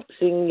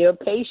taxing your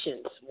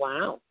patience.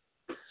 Wow.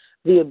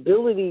 The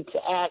ability to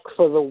act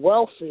for the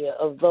welfare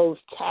of those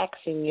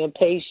taxing your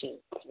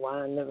patience.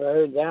 Wow, I never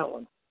heard that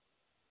one.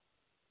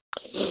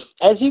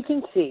 As you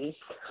can see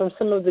from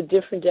some of the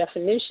different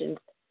definitions,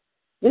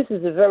 this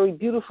is a very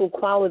beautiful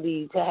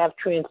quality to have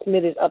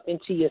transmitted up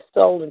into your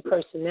soul and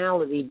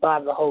personality by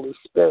the Holy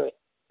Spirit.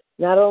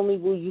 Not only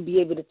will you be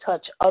able to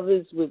touch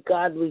others with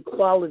godly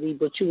quality,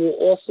 but you will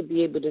also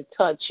be able to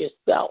touch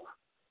yourself,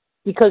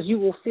 because you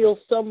will feel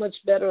so much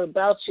better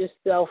about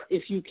yourself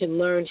if you can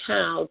learn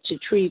how to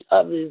treat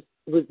others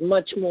with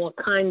much more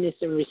kindness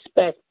and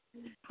respect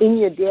in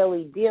your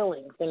daily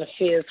dealings and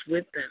affairs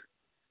with them.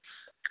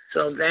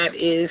 So that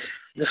is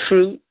the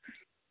fruit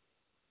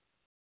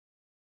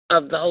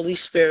of the Holy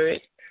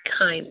Spirit,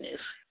 kindness.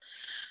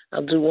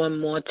 I'll do one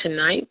more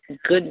tonight,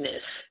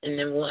 goodness, and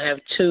then we'll have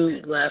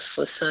 2 left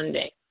for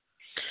Sunday.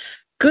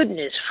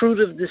 Goodness, fruit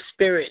of the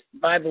Spirit,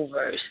 Bible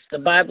verse. The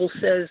Bible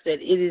says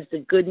that it is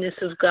the goodness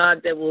of God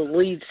that will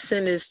lead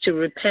sinners to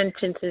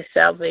repentance and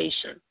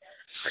salvation.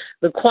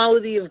 The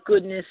quality of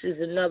goodness is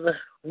another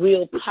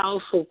real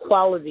powerful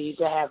quality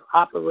to have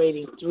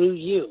operating through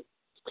you.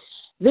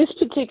 This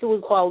particular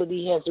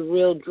quality has a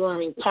real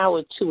drawing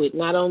power to it.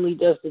 Not only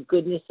does the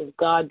goodness of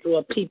God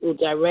draw people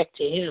direct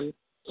to him,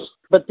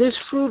 but this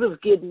fruit of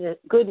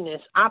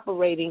goodness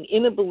operating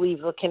in a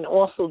believer can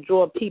also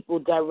draw people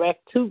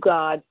direct to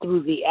God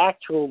through the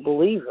actual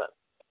believer.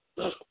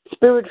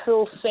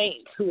 Spirit-filled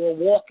saints who are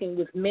walking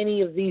with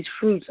many of these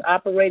fruits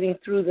operating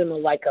through them are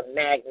like a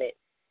magnet.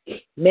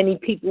 Many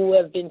people who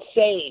have been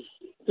saved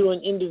through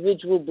an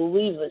individual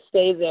believer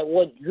say that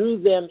what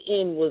drew them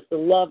in was the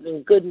love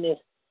and goodness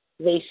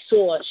they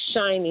saw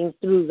shining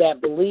through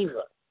that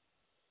believer.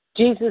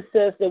 Jesus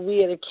says that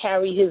we are to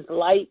carry his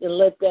light and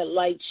let that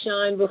light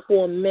shine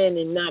before men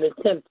and not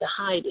attempt to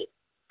hide it.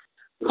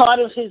 Part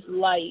of his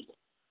light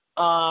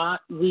are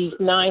these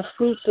 9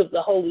 fruits of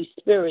the Holy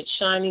Spirit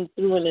shining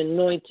through an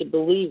anointed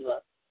believer.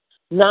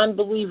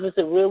 Non-believers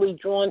are really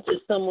drawn to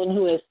someone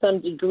who has some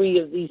degree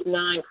of these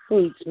 9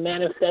 fruits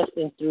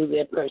manifesting through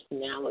their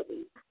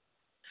personalities.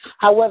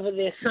 However,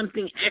 there's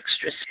something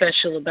extra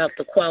special about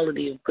the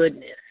quality of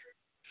goodness.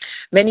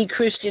 Many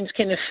Christians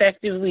can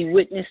effectively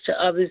witness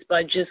to others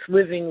by just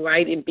living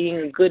right and being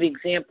a good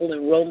example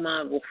and role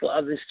model for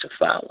others to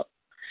follow.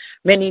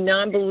 Many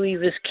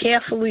non-believers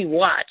carefully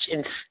watch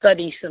and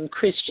study some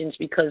Christians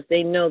because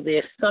they know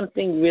there's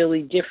something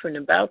really different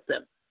about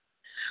them.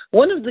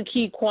 One of the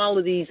key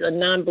qualities a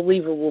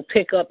non-believer will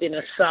pick up in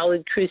a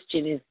solid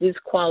Christian is this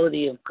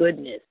quality of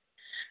goodness.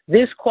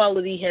 This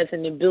quality has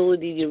an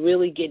ability to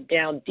really get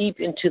down deep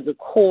into the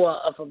core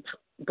of a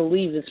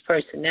believer's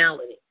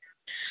personality.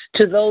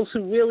 To those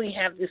who really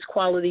have this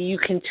quality, you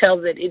can tell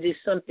that it is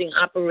something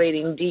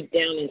operating deep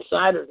down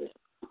inside of them.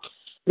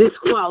 This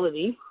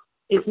quality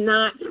is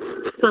not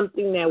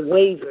something that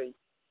wavers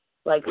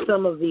like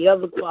some of the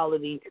other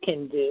qualities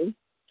can do.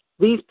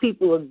 These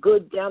people are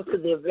good down to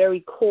their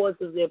very cores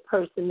of their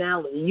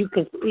personality. You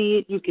can see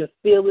it, you can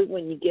feel it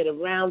when you get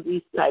around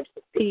these types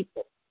of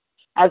people.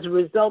 As a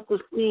result of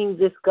seeing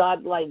this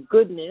godlike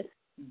goodness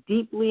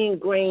deeply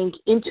ingrained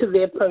into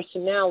their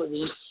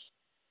personality,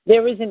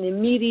 there is an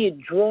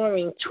immediate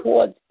drawing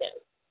towards them.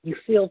 You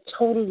feel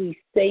totally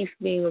safe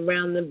being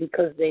around them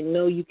because they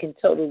know you can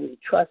totally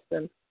trust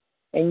them,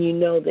 and you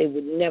know they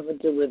would never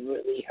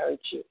deliberately hurt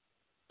you.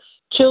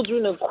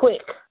 Children are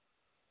quick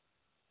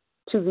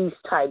to these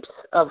types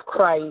of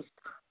Christ,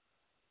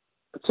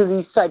 to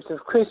these types of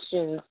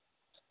Christians.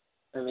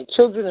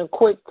 Children are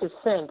quick to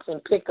sense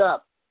and pick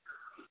up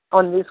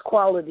on this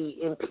quality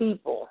in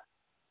people.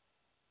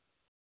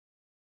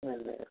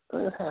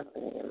 What's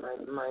happening in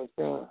my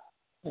thing?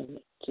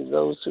 To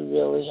those who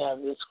really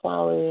have this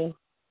quality.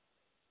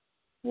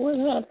 What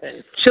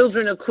happened?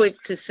 Children are quick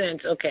to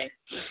sense,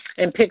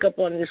 and pick up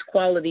on this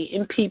quality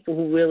in people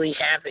who really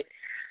have it.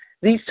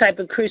 These type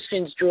of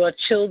Christians draw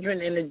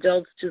children and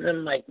adults to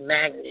them like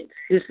magnets.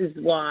 This is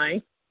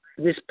why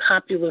this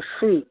popular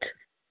fruit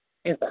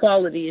and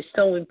quality is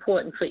so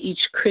important for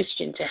each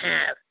Christian to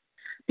have,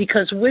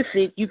 because with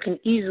it you can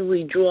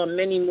easily draw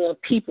many more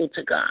people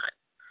to God.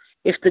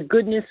 If the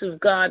goodness of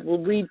God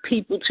will lead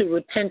people to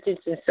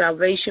repentance and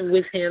salvation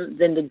with Him,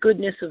 then the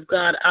goodness of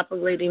God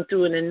operating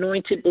through an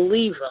anointed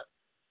believer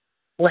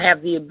will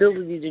have the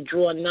ability to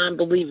draw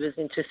non-believers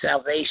into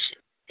salvation.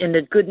 And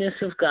the goodness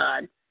of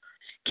God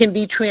can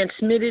be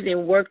transmitted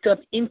and worked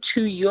up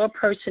into your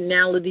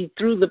personality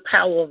through the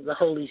power of the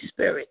Holy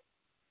Spirit.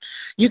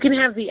 You can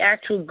have the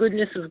actual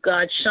goodness of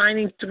God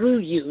shining through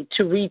you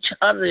to reach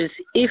others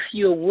if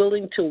you're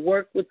willing to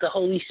work with the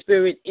Holy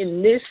Spirit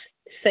in this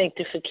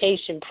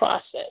sanctification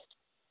process.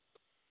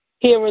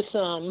 Here are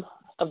some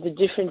of the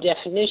different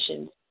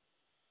definitions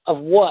of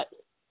what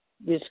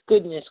this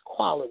goodness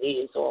quality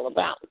is all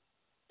about.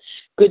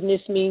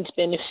 Goodness means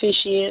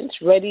beneficence,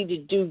 ready to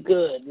do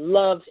good,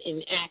 love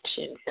in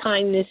action,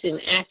 kindness in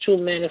actual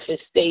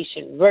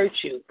manifestation,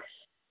 virtue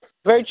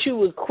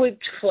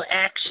equipped for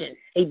action,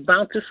 a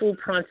bountiful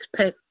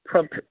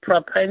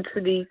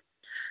propensity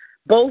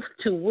both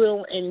to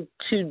will and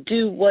to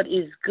do what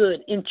is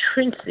good,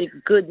 intrinsic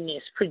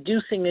goodness,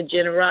 producing a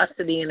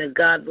generosity in a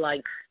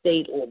godlike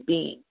state or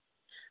being.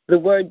 The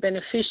word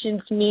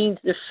beneficence means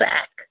the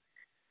fact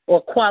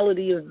or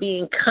quality of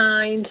being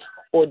kind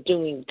or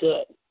doing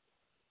good.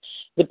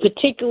 The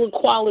particular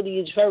quality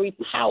is very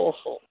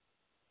powerful.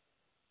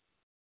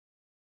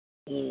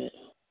 I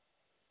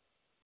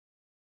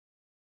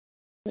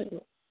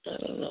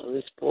don't know,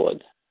 this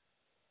board.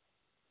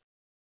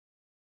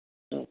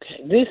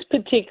 Okay, this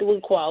particular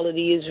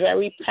quality is a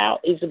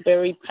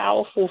very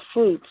powerful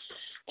fruit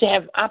to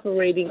have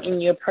operating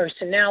in your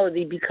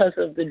personality because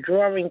of the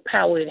drawing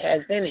power it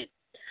has in it.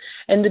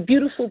 And the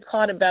beautiful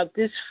part about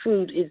this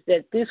fruit is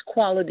that this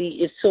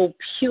quality is so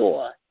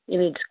pure in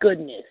its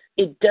goodness.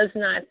 It does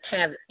not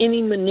have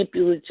any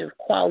manipulative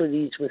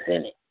qualities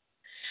within it.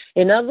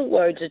 In other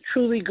words, a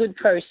truly good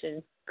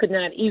person could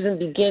not even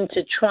begin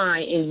to try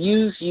and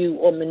use you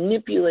or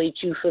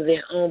manipulate you for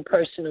their own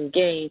personal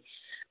gain,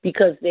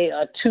 because they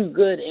are too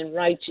good and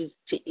righteous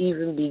to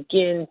even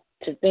begin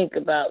to think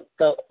along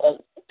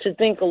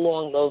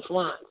those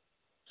lines.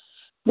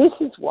 This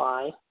is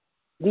why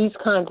these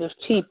kinds of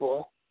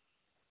people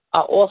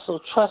are also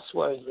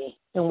trustworthy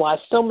and why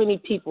so many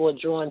people are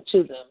drawn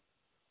to them,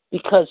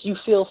 because you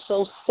feel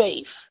so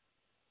safe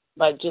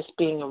by just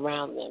being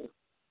around them.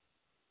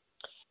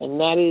 And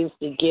that is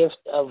the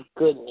gift of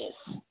goodness.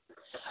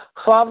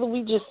 Father,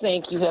 we just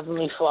thank you,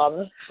 Heavenly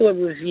Father, for a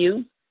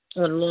review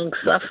on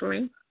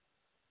long-suffering,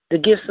 the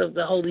gifts of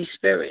the Holy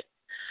Spirit,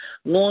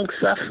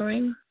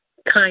 long-suffering,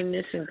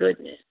 kindness, and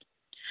goodness.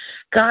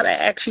 God, I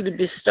ask you to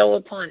bestow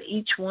upon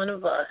each one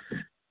of us,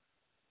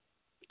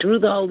 through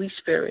the Holy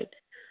Spirit,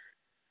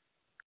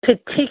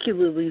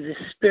 particularly the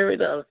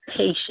spirit of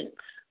patience,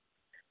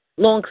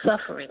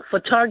 long-suffering,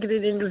 for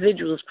targeted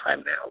individuals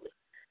primarily.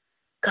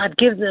 God,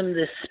 give them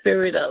the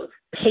spirit of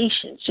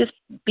patience, just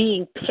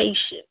being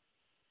patient.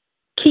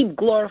 Keep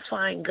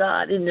glorifying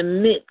God in the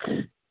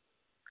midst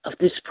of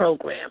this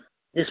program.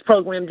 This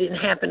program didn't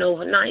happen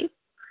overnight.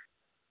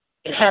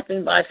 It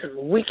happened by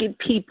some wicked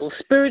people,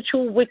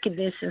 spiritual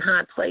wickedness in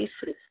high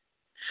places.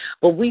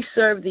 But we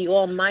serve the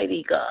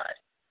Almighty God.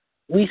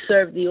 We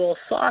serve the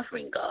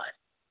all-sovereign God.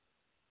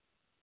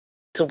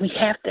 So we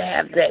have to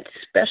have that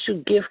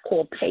special gift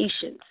called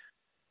patience,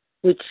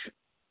 which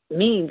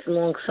means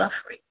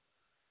long-suffering.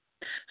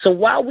 So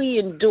while we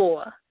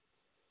endure,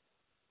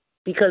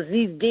 because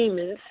these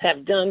demons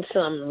have done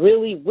some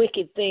really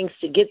wicked things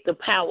to get the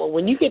power.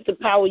 When you get the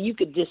power, you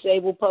could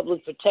disable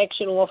public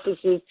protection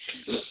officers,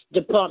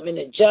 Department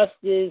of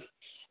Justice,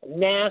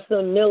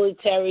 NASA,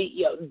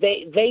 military.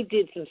 They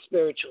did some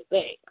spiritual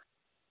things.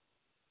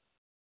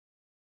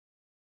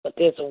 But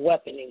there's a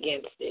weapon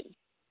against it,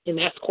 and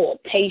that's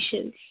called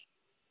patience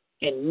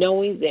and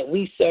knowing that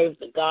we serve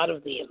the God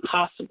of the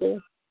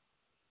impossible,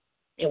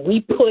 and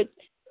we put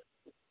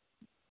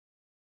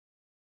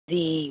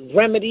the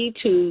remedy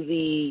to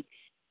the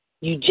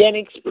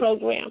eugenics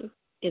program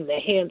in the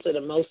hands of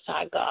the Most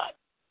High God.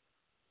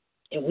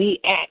 And we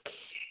ask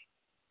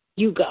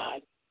you,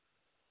 God,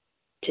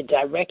 to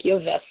direct your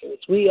vessels.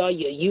 We are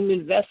your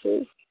human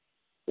vessels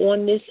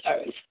on this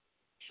earth.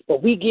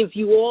 But we give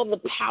you all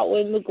the power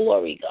and the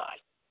glory, God,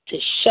 to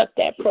shut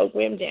that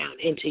program down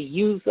and to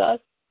use us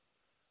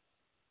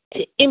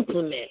to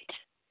implement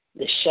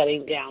the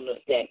shutting down of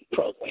that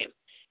program.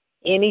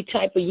 Any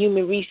type of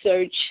human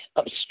research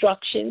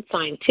obstruction,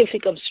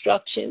 scientific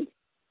obstruction,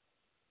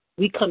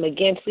 we come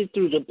against it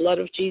through the blood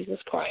of Jesus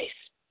Christ.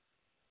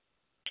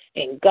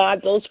 And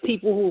God, those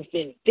people who've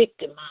been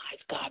victimized,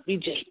 God, we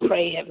just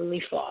pray,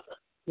 Heavenly Father,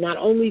 not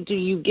only do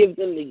you give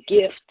them the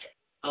gift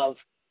of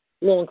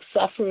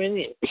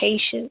long-suffering and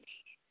patience,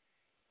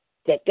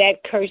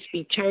 that curse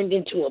be turned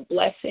into a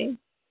blessing,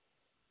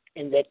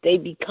 and that they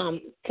become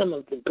some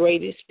of the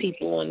greatest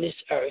people on this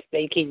earth.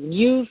 They can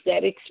use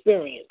that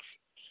experience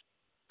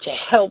to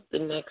help the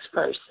next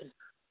person.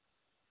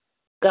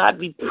 God,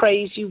 we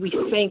praise you. We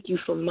thank you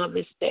for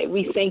Mother's Day.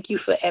 We thank you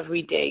for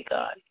every day,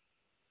 God.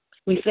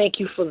 We thank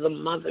you for the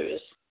mothers,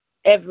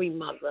 every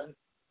mother,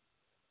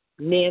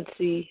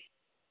 Nancy,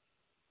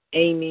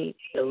 Amy,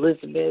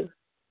 Elizabeth,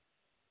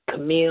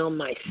 Camille,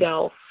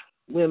 myself.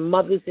 We're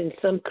mothers in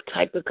some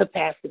type of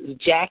capacity.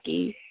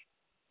 Jackie,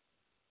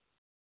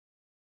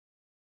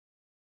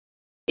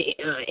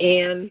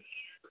 Ann.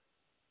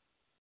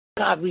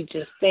 God, we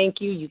just thank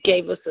you. You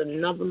gave us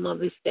another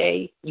Mother's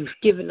Day. You've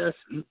given us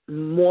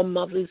more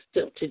mothers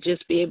to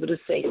just be able to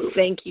say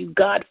thank you.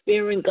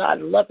 God-fearing,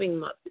 God-loving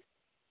mothers.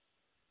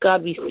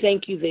 God, we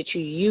thank you that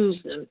you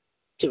use them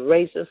to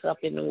raise us up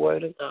in the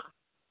Word of God.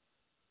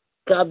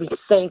 God, we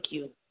thank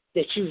you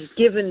that you've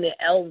given the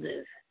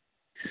elders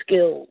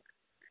skills,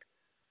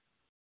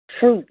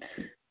 fruits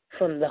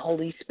from the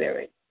Holy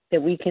Spirit,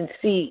 that we can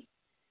see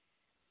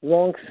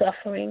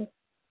long-suffering,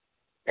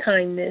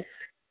 kindness,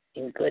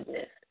 and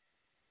goodness.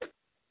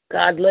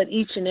 God, let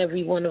each and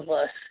every one of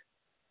us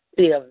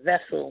be a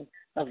vessel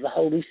of the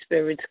Holy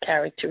Spirit's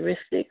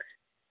characteristics.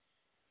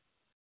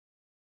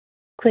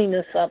 Clean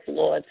us up,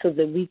 Lord, so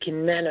that we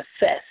can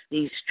manifest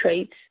these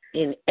traits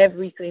in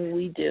everything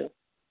we do.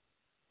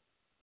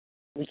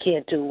 We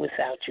can't do it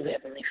without you,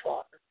 Heavenly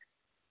Father.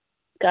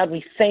 God,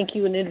 we thank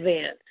you in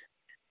advance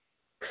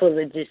for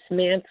the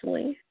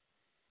dismantling,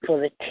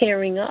 for the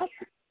tearing up,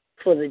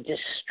 for the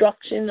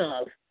destruction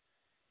of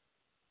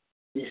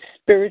the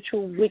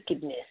spiritual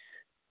wickedness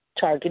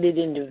targeted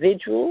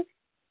individual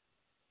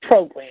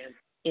program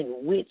in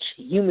which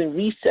human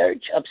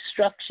research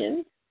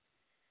obstructions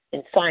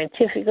and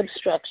scientific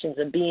obstructions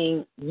are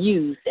being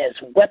used as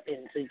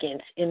weapons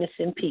against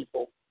innocent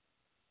people.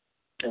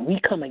 And we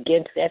come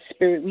against that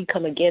spirit. We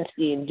come against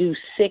the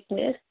induced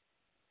sickness,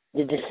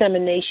 the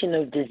dissemination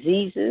of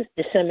diseases,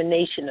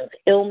 dissemination of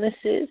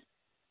illnesses,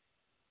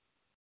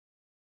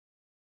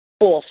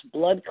 false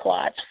blood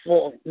clots,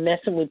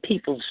 messing with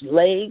people's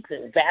legs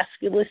and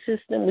vascular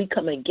system. We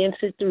come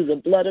against it through the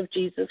blood of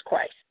Jesus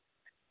Christ.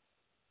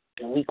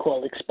 And we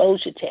call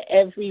exposure to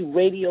every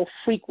radio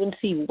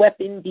frequency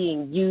weapon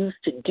being used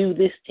to do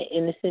this to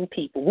innocent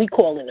people. We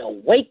call an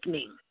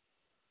awakening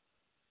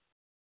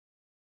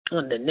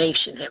on the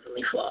nation,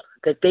 Heavenly Father,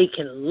 that they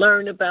can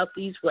learn about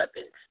these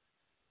weapons.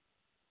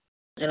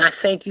 And I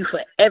thank you for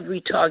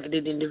every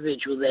targeted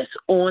individual that's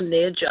on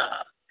their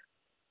job,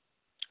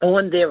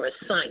 on their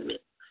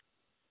assignment,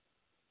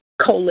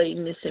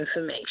 collating this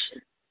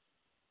information.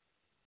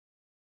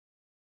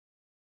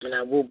 And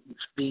I will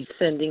be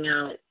sending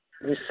out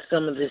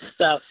some of this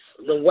stuff,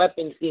 the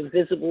weapons, the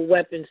invisible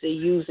weapons they're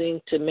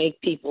using to make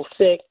people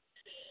sick.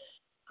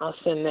 I'll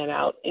send that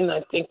out. And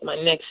I think my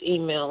next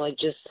email,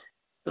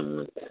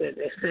 someone said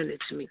they sent it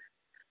to me.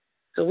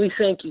 So we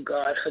thank you,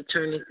 God, for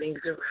turning things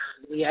around.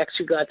 We ask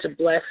you, God, to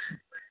bless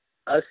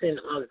us in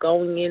our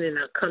going in and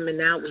our coming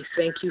out. We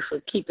thank you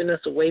for keeping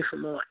us away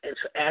from all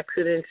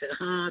accidents and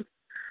harm.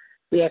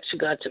 We ask you,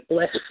 God, to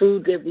bless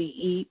food that we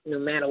eat, no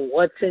matter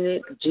what's in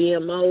it,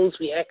 GMOs.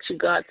 We ask you,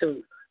 God,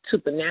 to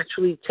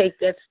supernaturally take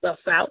that stuff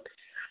out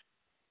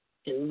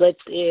and let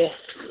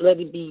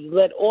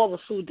all the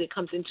food that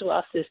comes into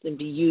our system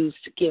be used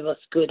to give us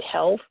good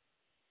health,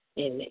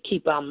 and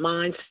keep our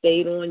minds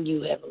stayed on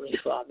you, Heavenly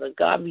Father.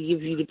 God, we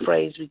give you the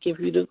praise, we give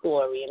you the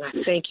glory, and I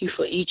thank you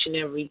for each and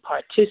every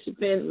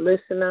participant,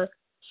 listener,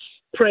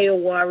 prayer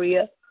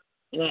warrior,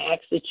 and I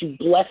ask that you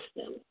bless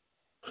them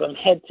from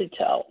head to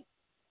toe,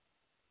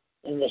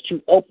 and that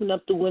you open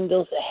up the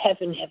windows of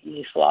heaven,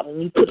 Heavenly Father,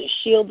 and you put a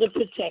shield of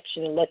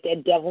protection and let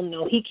that devil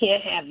know he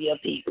can't have your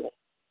people.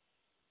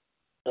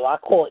 So I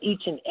call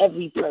each and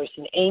every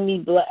person,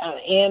 Ann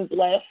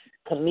blessed,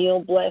 Camille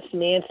blessed,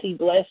 Nancy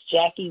blessed,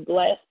 Jackie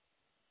blessed,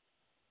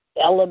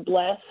 Ella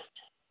blessed,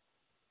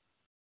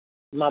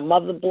 my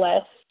mother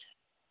blessed,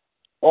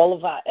 all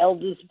of our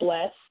elders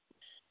blessed,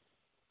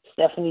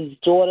 Stephanie's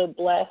daughter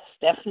blessed,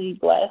 Stephanie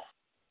blessed,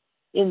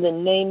 in the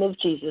name of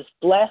Jesus,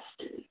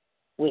 blessed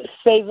with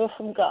favor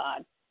from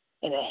God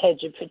and a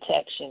hedge of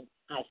protection.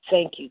 I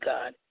thank you,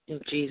 God. In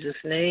Jesus'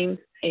 name,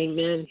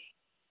 amen.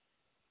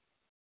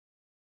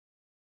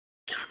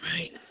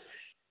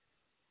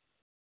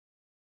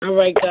 All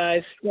right,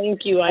 guys.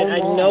 Thank you. I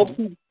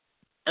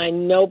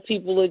know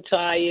people are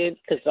tired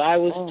because I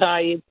was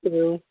tired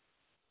too.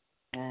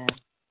 Yeah.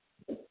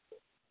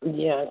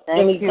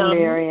 Thank you,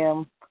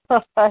 Miriam.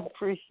 I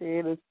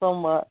appreciate it so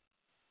much.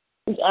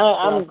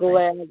 I'm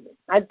glad.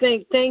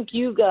 Thank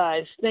you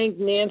guys. Thank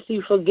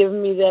Nancy for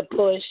giving me that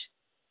push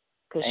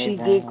because she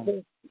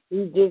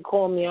did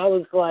call me. I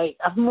was like,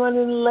 I'm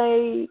running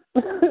late.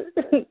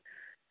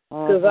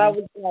 Because I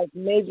was like,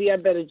 maybe I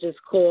better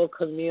just call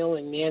Camille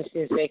and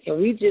Nancy and say, can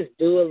we just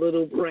do a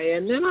little prayer?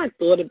 And then I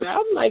thought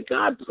about it. I'm like,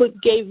 God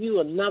gave you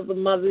another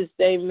Mother's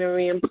Day,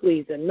 Miriam,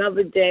 please,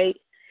 another day.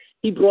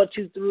 He brought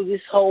you through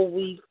this whole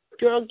week.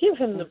 Girl, give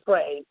him the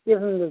praise.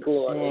 Give him the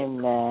glory.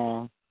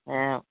 Amen.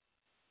 Yeah.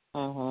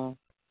 And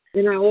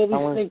I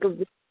always think of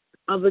the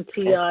other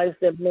TIs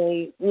that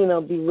may,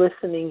 be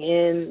listening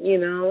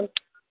in,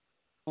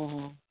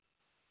 So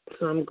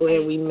I'm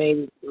glad we made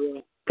it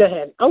through. Go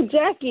ahead. Oh,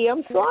 Jackie,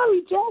 I'm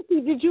sorry,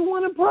 Jackie. Did you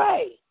want to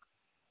pray?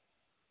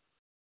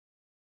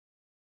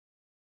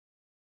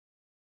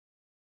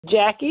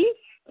 Jackie?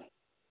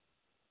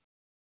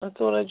 I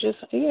thought I just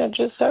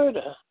heard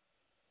her.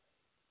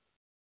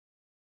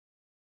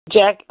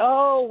 Wait.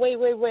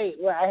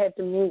 Well, I had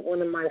to mute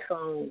one of my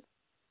phones.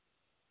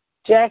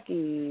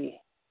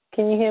 Jackie,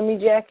 can you hear me,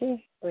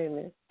 Jackie? Wait a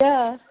minute.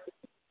 Yeah.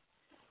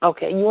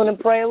 Okay, you want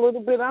to pray a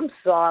little bit? I'm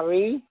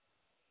sorry.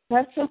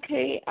 That's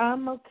okay.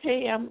 I'm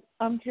okay.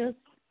 I'm just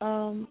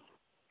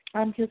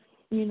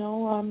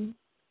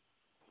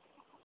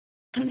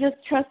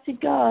trusting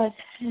God,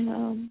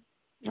 and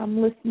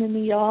I'm listening to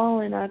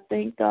y'all, and I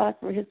thank God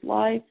for His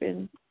life,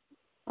 and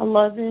I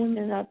love Him,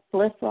 and I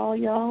bless all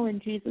y'all in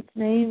Jesus'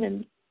 name,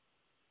 and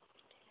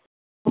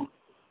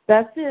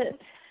that's it.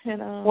 And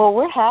well,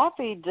 we're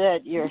happy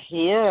that you're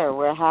here.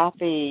 We're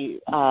happy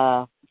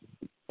for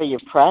your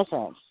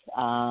presence.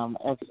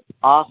 It's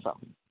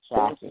awesome,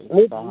 Jackie.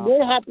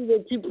 We're happy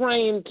that you're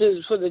praying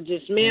for the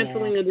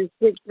dismantling of this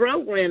sick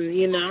program,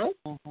 Yeah.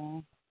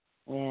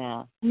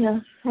 Yeah,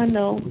 I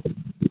know.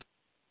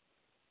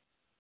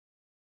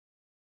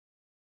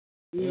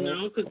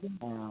 Because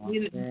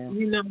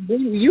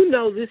you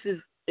know this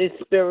is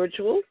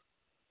spiritual.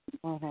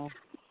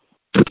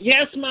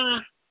 Yes, Ma.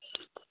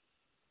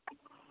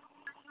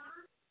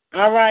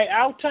 All right,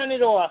 I'll turn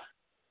it off.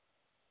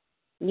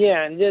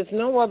 Yeah, there's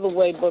no other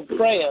way but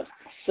prayer.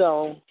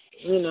 So,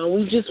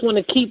 we just want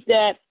to keep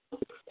that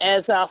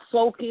as our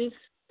focus.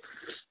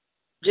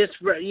 Just,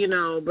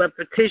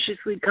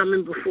 repetitiously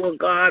coming before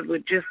God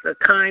with just a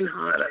kind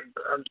heart,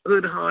 a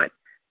good heart.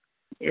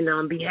 And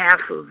on behalf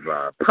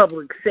of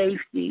public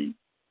safety,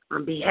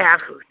 on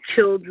behalf of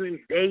children,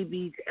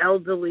 babies,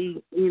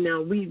 elderly, we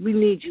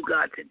need you,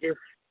 God, to just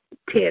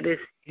tear this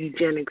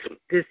eugenics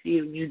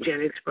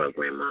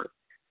program up.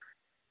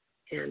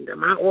 And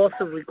I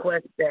also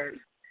request that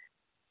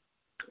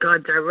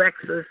God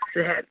directs us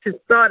to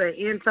start an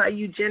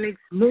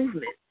anti-eugenics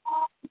movement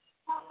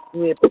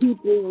where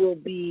people will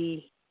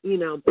be,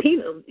 penalized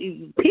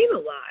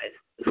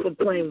for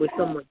playing with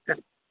someone's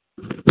health.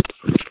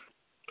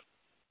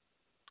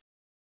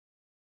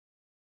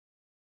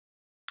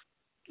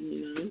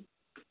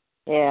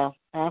 Yeah,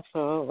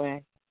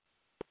 absolutely.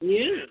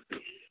 Yeah.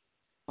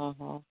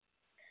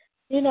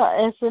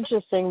 It's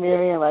interesting,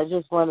 Miriam. I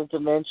just wanted to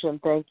mention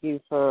thank you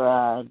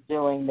for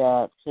doing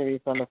that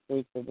series on the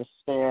fruits of the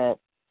Spirit.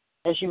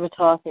 As you were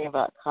talking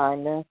about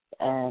kindness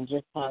and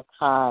just how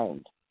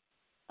kind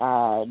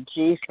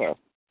Jesus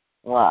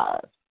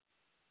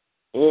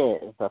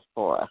is, of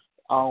course,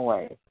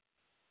 always.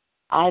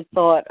 I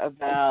thought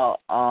about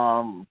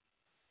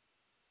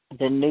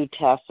the New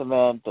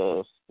Testament,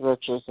 the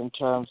scriptures in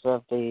terms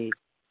of the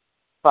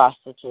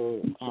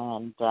prostitute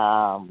and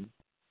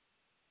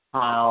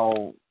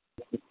how,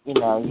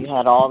 you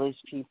had all these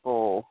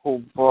people who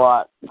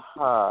brought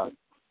her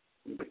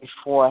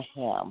before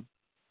him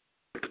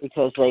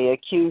because they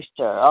accused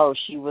her, oh,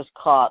 she was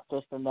caught,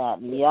 this and that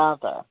and the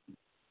other.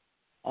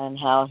 And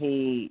how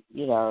he,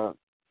 this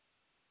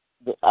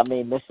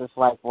is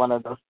like one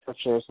of those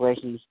scriptures where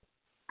he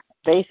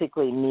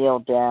basically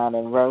kneeled down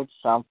and wrote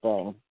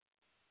something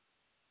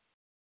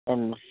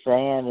in the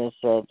saying is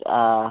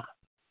that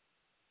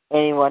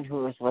anyone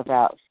who is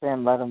without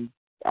sin, let him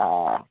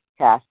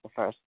cast the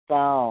first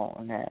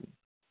stone. And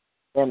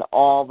then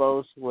all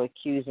those who were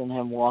accusing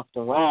him walked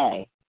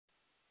away.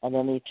 And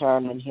then he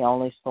turned and he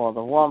only saw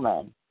the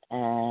woman.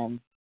 And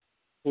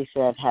he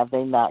said, have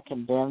they not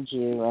condemned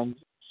you? And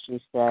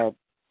she said,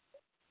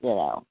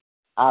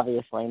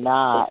 obviously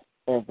not.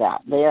 They're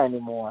not there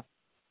anymore.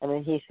 And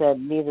then he said,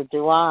 neither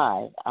do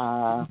I.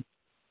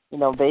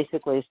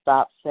 Basically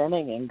stop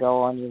sinning and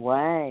go on your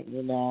way,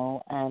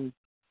 And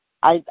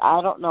I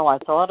don't know. I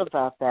thought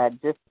about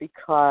that just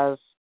because,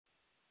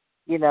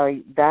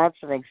 that's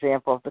an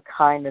example of the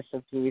kindness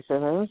of Jesus,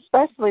 and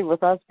especially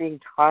with us being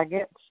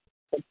targets,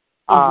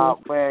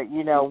 where,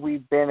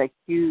 we've been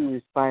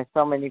accused by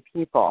so many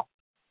people,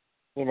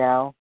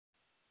 You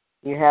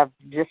have,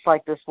 just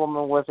like this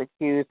woman was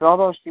accused,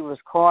 although she was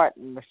caught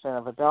in the sin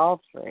of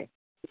adultery,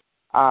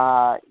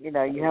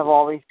 you have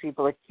all these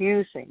people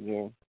accusing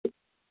you.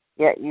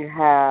 Yet you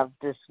have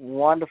this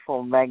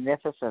wonderful,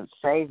 magnificent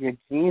Savior,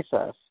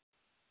 Jesus,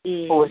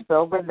 who is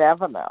so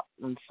benevolent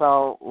and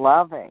so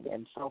loving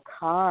and so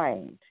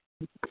kind,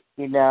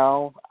 and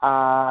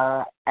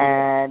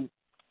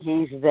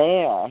he's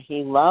there.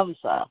 He loves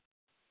us.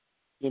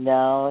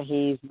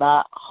 He's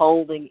not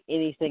holding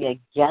anything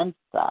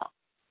against us,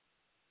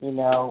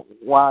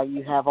 while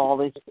you have all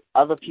these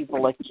other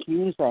people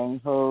accusing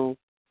who,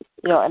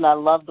 and I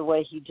love the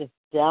way he just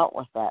dealt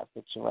with that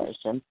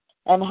situation.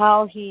 And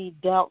how he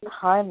dealt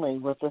kindly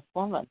with this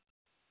woman.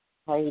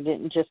 How he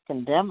didn't just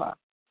condemn her.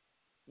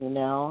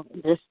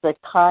 Just the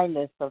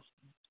kindness of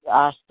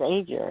our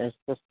Savior is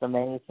just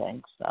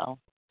amazing. So.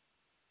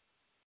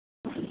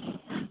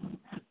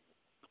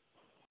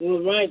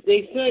 Well, right.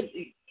 They said,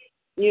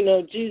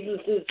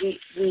 Jesus is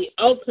the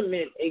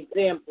ultimate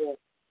example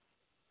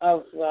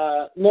of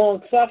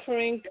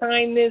long-suffering,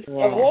 kindness, of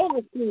all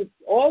the fruits.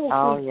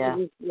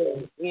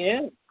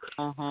 Yeah.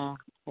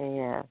 He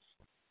is.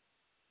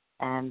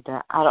 And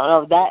I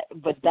don't know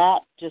but that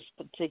just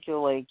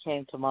particularly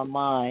came to my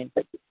mind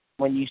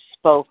when you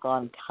spoke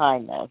on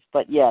kindness.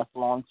 But yes,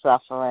 long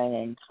suffering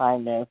and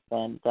kindness,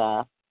 and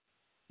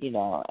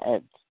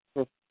it's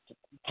just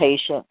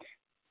patience.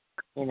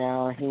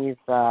 He's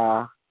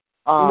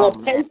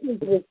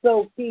patience was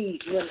so key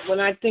when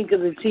I think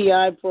of the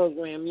TI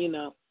program.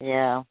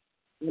 Yeah.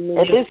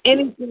 If there's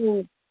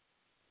anything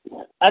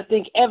I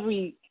think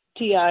every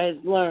TI has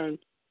learned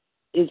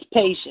is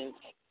patience.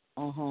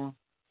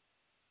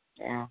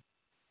 Yeah,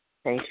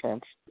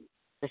 patience.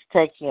 Just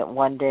taking it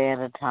one day at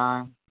a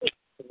time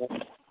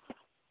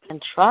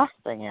and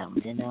trusting him,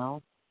 It's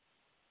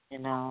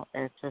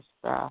just,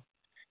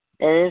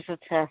 it is a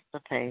test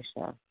of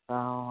patience. So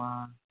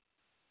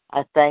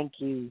I thank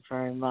you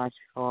very much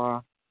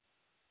for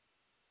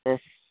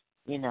this,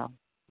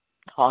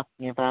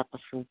 talking about the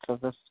fruits of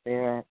the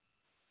Spirit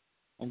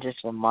and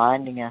just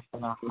reminding us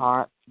in our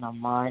hearts and our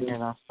mind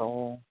and our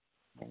soul,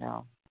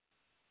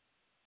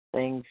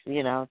 things,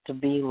 to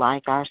be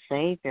like our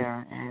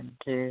Savior and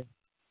to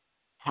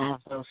have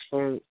those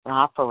fruits,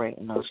 operate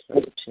in those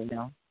fruits,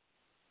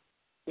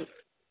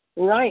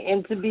 Right,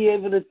 and to be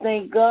able to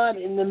thank God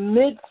in the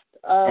midst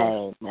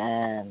of,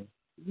 Amen.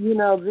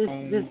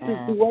 This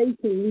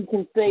situation. We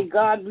can say,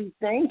 God, we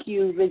thank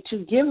you that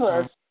you give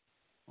us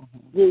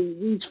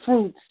these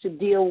fruits to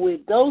deal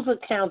with. Those are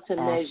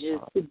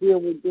countermeasures to deal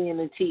with being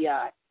a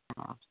TI.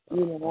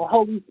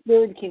 Holy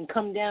Spirit can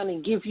come down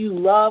and give you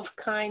love,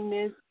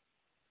 kindness,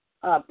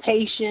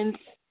 patience,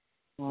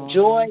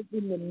 joy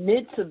in the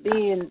midst of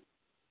being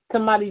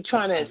somebody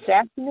trying to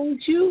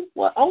assassinate you.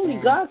 Well, only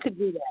God could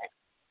do that.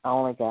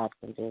 Only God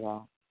can do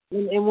that.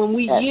 And when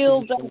we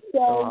yield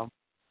ourselves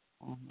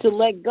to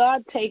let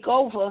God take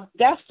over,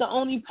 that's the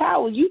only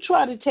power. You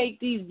try to take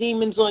these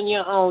demons on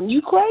your own,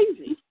 you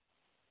crazy.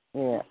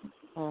 Yeah.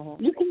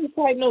 You can't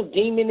fight no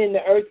demon in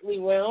the earthly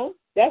realm.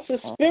 That's a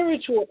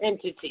spiritual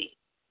entity.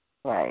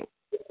 Right.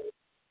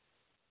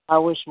 I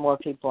wish more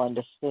people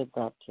understood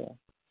that too.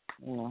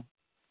 We're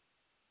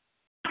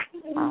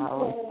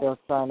still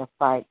trying to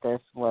fight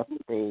this with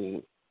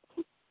the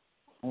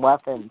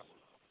weapons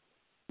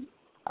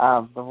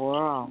of the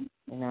world,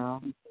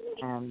 and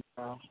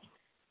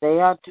they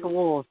are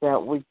tools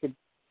that we could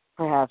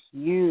perhaps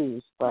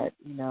use, but,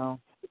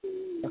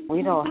 if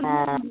we don't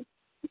have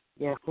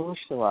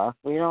Yahushua, if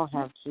we don't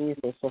have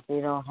Jesus, if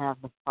we don't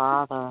have the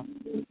Father,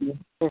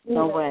 there's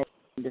no way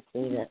to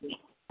defeat it.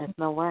 There's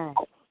no way.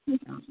 So,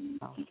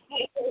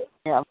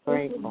 I'm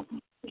grateful.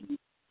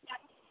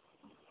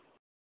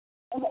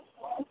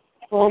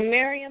 Well,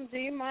 Miriam, do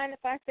you mind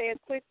if I say a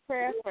quick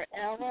prayer for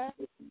Ella?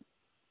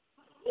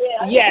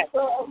 Yes.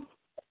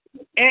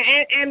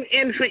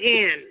 And for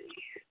Ann.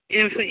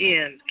 And for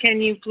Ann.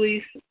 Can you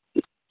please?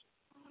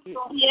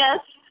 Yes.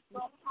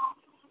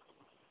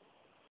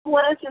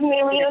 What is it,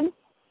 Miriam?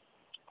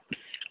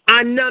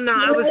 No.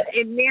 I was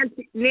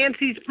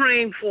Nancy's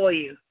praying for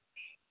you.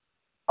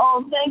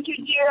 Oh, thank you,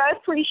 dear. I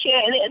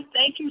appreciate it.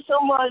 Thank you so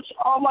much,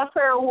 all my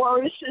prayer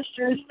warrior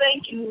sisters.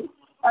 Thank you.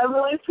 I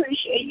really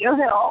appreciate your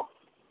help.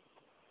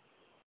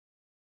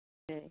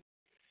 Okay.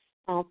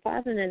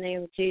 Father, in the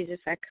name of Jesus,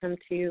 I come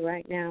to you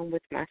right now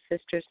with my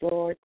sisters,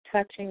 Lord,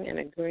 touching and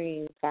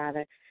agreeing,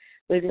 Father.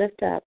 We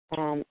lift up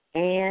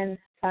Ann,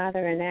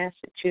 Father, and ask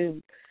that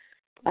you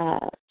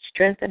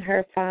strengthen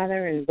her,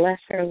 Father, and bless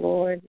her,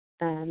 Lord,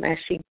 as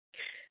she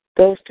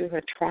goes through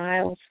her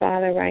trials,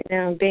 Father, right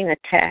now, being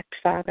attacked,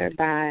 Father,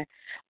 by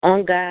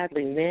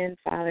ungodly men,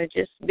 Father,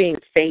 just being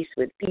faced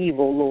with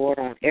evil, Lord,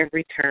 on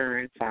every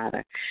turn,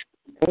 Father.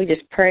 We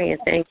just pray and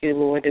thank you,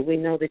 Lord, that we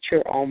know that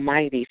you're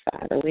almighty,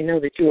 Father. We know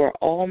that you are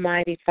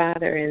almighty,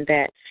 Father, and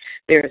that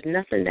there is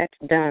nothing that's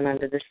done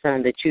under the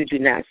sun that you do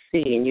not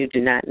see and you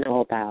do not know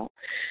about.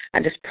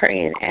 I just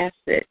pray and ask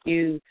that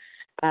you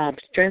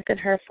strengthen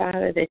her,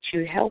 Father, that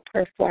you help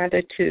her,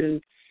 Father, to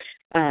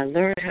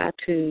learn how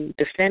to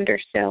defend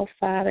herself,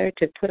 Father,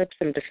 to put up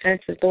some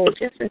defenses, Lord,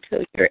 just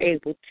until you're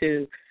able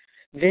to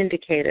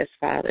vindicate us,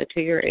 Father,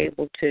 till you're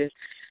able to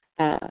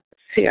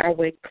see our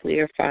way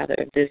clear, Father,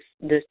 of this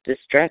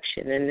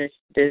destruction and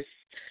this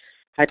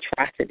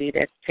atrocity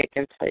that's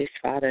taken place,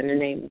 Father, in the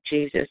name of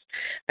Jesus.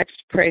 I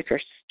just pray for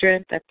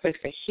strength. I pray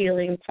for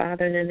healing,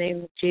 Father, in the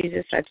name of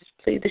Jesus. I just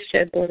plead the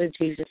shed blood of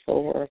Jesus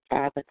over her,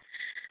 Father,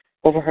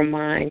 over her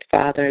mind,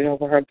 Father, and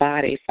over her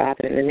body,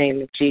 Father, in the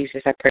name of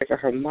Jesus. I pray for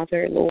her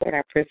mother, Lord.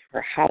 I pray for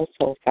her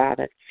household,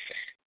 Father.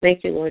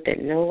 Thank you, Lord, that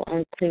no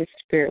unclean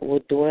spirit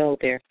will dwell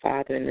there,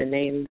 Father, in the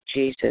name of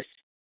Jesus.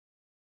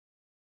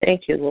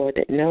 Thank you, Lord,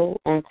 that no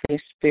unclean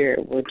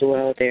spirit will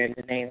dwell there in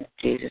the name of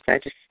Jesus. I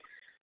just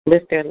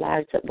lift their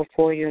lives up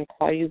before you and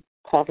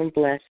call them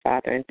blessed,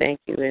 Father, and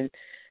thank you, and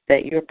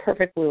that your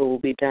perfect will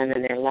be done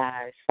in their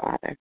lives,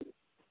 Father.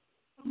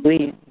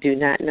 We do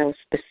not know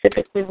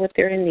specifically what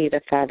they're in need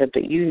of, Father,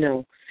 but you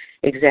know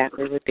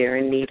exactly what they're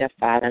in need of,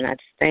 Father. And I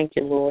just thank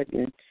you, Lord,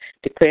 and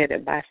declare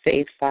that by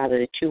faith, Father,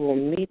 that you will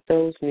meet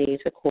those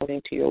needs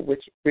according to your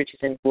riches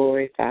and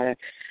glory, Father,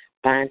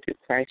 by and through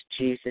Christ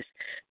Jesus.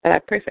 But I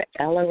pray for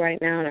Ella right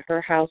now and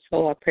her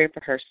household. I pray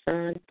for her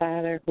son,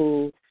 Father,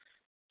 who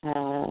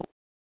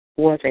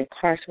was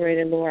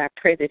incarcerated, Lord. I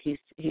pray that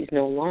he's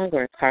no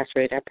longer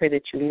incarcerated. I pray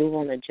that you move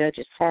on the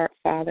judge's heart,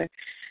 Father,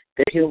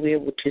 that he'll be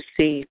able to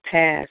see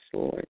past,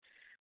 Lord,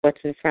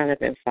 what's in front of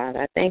him,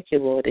 Father. I thank you,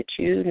 Lord, that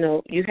you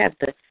know you have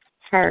the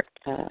heart,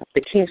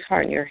 the king's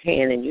heart in your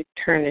hand, and you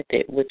turn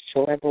it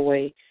whichever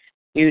way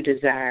you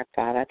desire,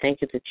 Father. I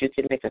thank you that you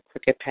can make a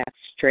crooked path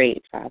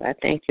straight, Father. I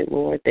thank you,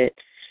 Lord, that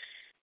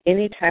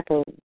any type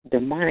of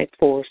demonic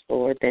force,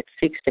 Lord, that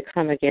seeks to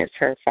come against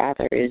her,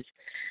 Father, is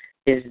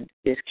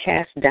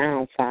cast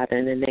down, Father,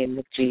 in the name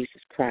of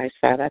Jesus Christ.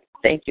 Father, I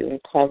thank you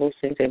and call those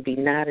things and be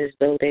not as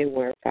though they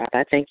were, Father.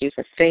 I thank you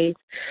for faith,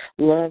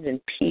 love, and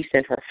peace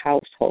in her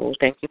household.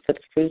 Thank you for the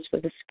fruits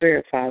of the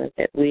Spirit, Father,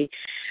 that we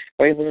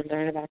were able to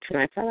learn about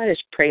tonight. Father, I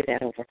just pray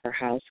that over her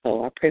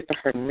household. I pray for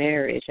her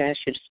marriage. I ask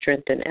you to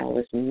strengthen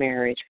Ella's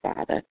marriage,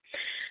 Father.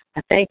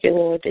 I thank you,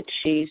 Lord, that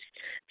she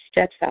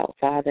steps out,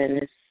 Father,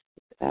 and is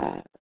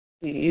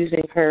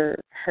using her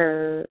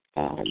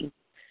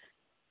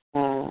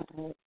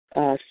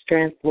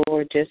strength,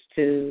 Lord, just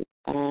to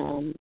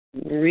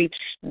reach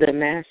the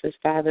masses,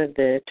 Father,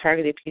 the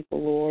targeted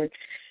people, Lord.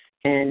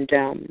 And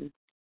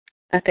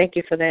I thank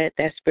you for that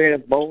spirit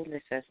of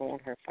boldness that's on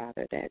her,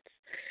 Father, that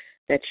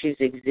she's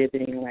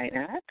exhibiting right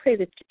now. I pray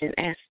that and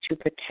ask to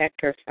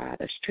protect her,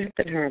 Father.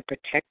 Strengthen her and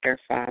protect her,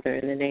 Father,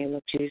 in the name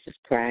of Jesus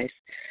Christ.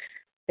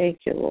 Thank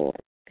you, Lord.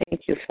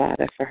 Thank you,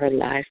 Father, for her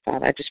life,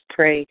 Father. I just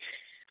pray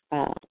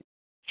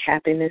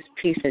happiness,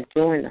 peace, and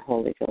joy in the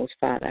Holy Ghost,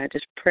 Father. I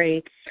just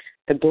pray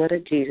the blood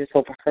of Jesus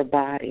over her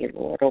body,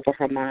 Lord, over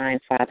her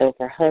mind, Father,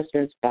 over her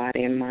husband's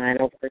body and mind,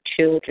 over her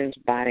children's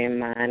body and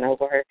mind,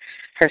 over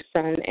her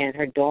son and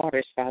her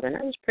daughters, Father. And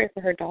I just pray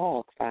for her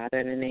dog, Father,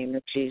 in the name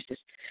of Jesus.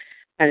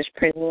 I just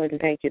pray, Lord,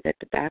 and thank you that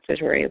the doctors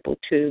were able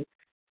to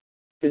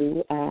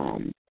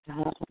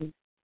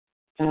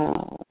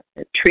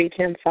treat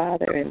him,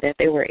 Father, and that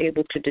they were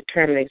able to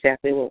determine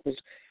exactly what was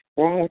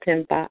wrong with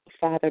him,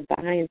 Father,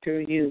 by and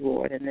through you,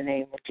 Lord, in the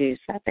name of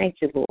Jesus. I thank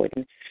you, Lord,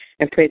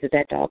 and pray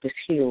that dog is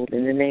healed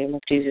in the name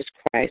of Jesus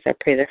Christ. I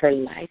pray that her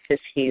life is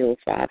healed,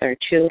 Father, her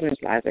children's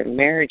lives, her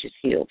marriage is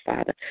healed,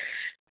 Father.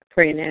 I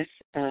pray and ask,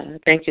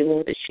 thank you,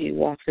 Lord, that she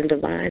walks in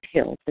divine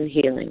health and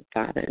healing,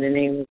 Father, in the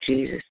name of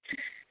Jesus.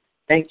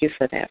 Thank you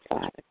for that,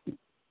 Father.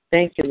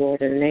 Thank you,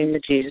 Lord, in the name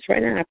of Jesus.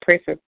 Right now I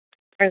pray for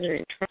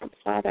President Trump,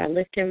 Father. I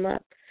lift him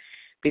up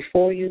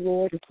before you,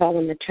 Lord, and call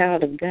him a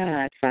child of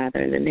God,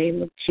 Father, in the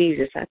name of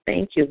Jesus. I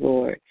thank you,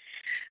 Lord.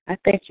 I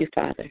thank you,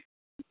 Father,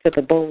 for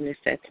the boldness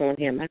that's on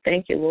him. I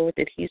thank you, Lord,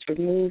 that he's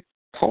removed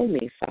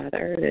Comey,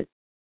 Father,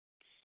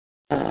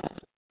 the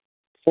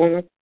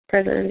former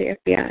president of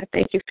the FBI. I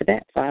thank you for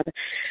that, Father.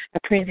 I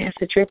pray and ask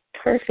that your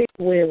perfect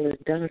will is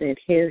done in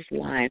his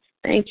life.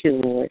 Thank you,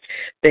 Lord,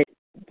 that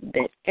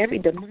every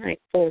demonic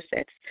force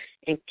that's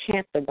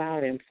encamped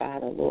about him,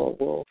 Father, Lord,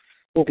 will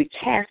be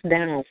cast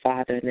down,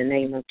 Father, in the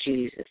name of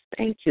Jesus.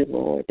 Thank you,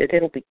 Lord, that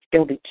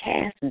they'll be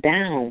cast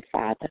down,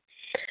 Father.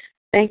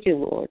 Thank you,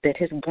 Lord, that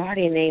his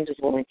guardian angels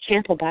will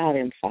encamp about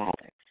him,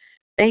 Father.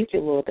 Thank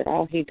you, Lord, that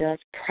all he does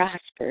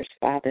prospers,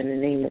 Father, in the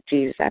name of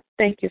Jesus. I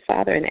thank you,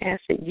 Father, and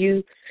ask that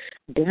you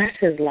bless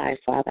his life,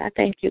 Father. I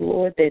thank you,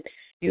 Lord, that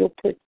you'll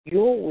put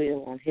your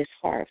will on his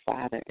heart,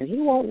 Father, and he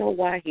won't know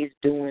why he's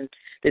doing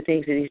the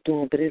things that he's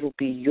doing, but it'll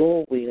be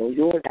your will,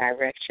 your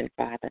direction,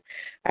 Father.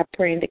 I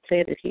pray and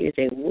declare that he is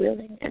a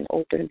willing and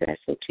open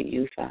vessel to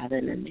you, Father,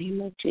 in the name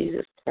of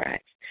Jesus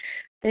Christ.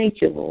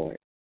 Thank you, Lord.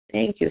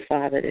 Thank you,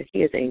 Father, that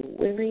he is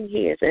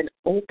an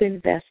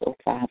open vessel,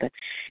 Father,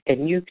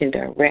 and you can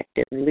direct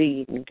and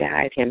lead and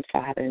guide him,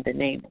 Father, in the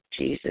name of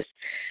Jesus.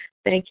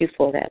 Thank you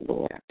for that,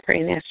 Lord. I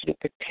pray and ask you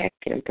to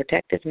protect him,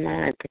 protect his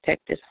mind,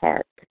 protect his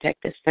heart,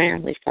 protect his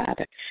family,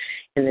 Father,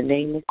 in the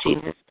name of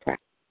Jesus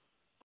Christ.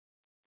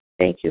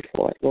 Thank you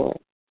for it, Lord.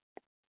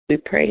 We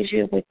praise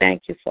you and we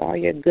thank you for all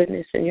your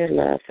goodness and your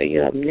love, for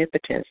your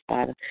omnipotence,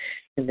 Father,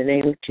 in the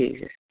name of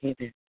Jesus.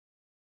 Amen.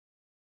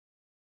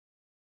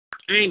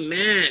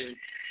 Amen.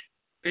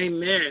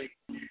 Amen.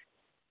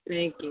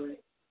 Thank you.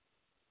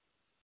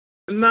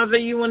 Mother,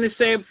 you want to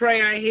say a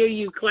prayer? I hear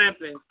you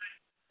clapping.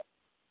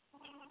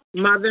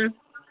 Mother?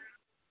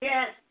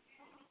 Yes.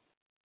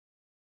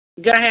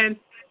 Go ahead.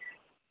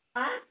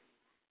 Huh?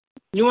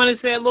 You want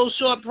to say a little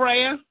short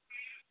prayer?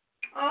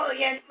 Oh,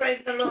 yes,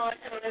 praise the Lord,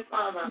 Heavenly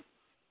Father.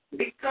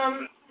 We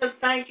come to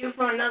thank you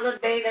for another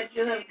day that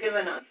you have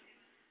given us.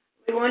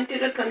 We want you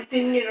to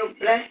continue to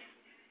bless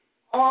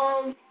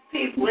all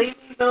people, even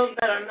those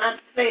that are not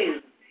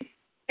saved.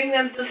 Bring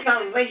them to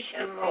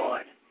salvation,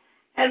 Lord.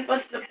 Help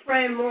us to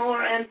pray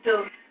more and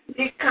to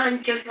be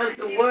conscious of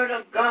the Word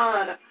of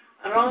God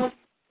and all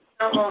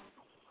our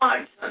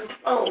hearts and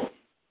souls.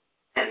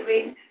 And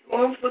we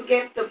won't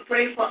forget to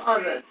pray for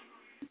others.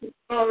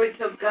 Glory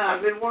to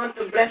God. We want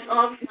to bless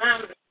all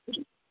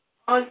families,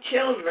 all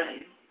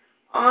children,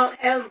 all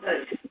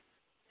elders.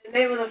 In the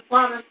name of the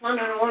Father, Son,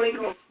 and Holy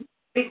Ghost,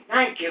 we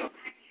thank you.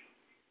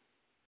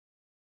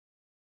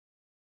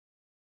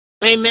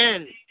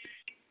 Amen.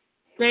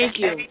 Thank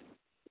you.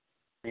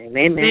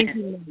 Amen. Thank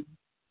you.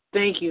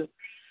 Thank you.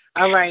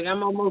 All right,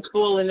 I'm almost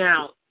falling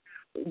out.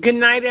 Good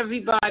night,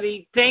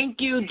 everybody.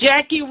 Thank you.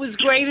 Jackie, it was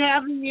great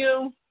having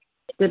you.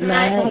 Good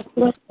night.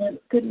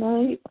 Good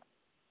night.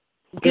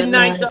 Good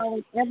night,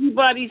 darling.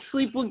 Everybody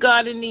sleep with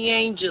God and the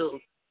angels.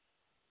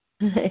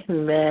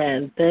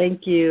 Amen.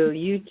 Thank you.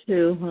 You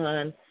too,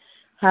 hon.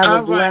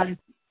 Have a blessed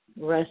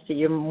rest of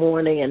your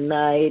morning and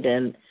night,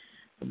 and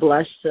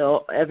bless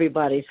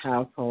everybody's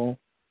household.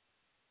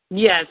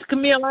 Yes.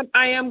 Camille,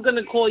 I am going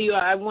to call you.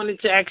 I wanted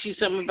to ask you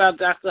something about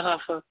Dr.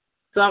 Huffer,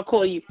 so I'll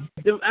call you.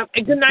 Good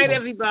night,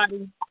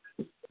 everybody.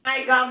 Good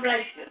night. God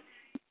bless you.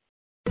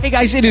 Hey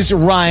guys, it is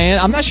Ryan.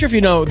 I'm not sure if you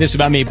know this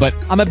about me, but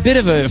I'm a bit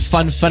of a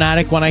fun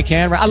fanatic when I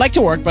can. I like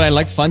to work, but I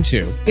like fun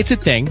too. It's a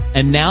thing.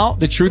 And now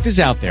the truth is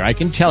out there. I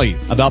can tell you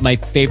about my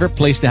favorite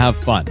place to have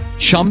fun.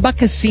 Chumba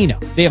Casino.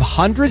 They have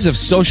hundreds of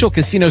social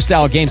casino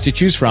style games to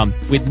choose from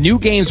with new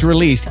games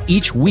released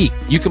each week.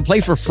 You can play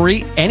for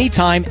free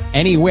anytime,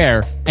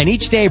 anywhere. And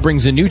each day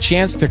brings a new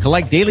chance to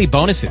collect daily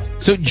bonuses.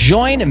 So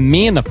join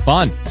me in the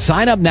fun.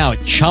 Sign up now at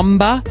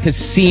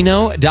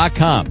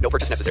ChumbaCasino.com. No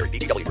purchase necessary.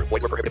 VGW Group.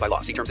 Void where prohibited by law.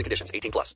 See terms and conditions. 18+.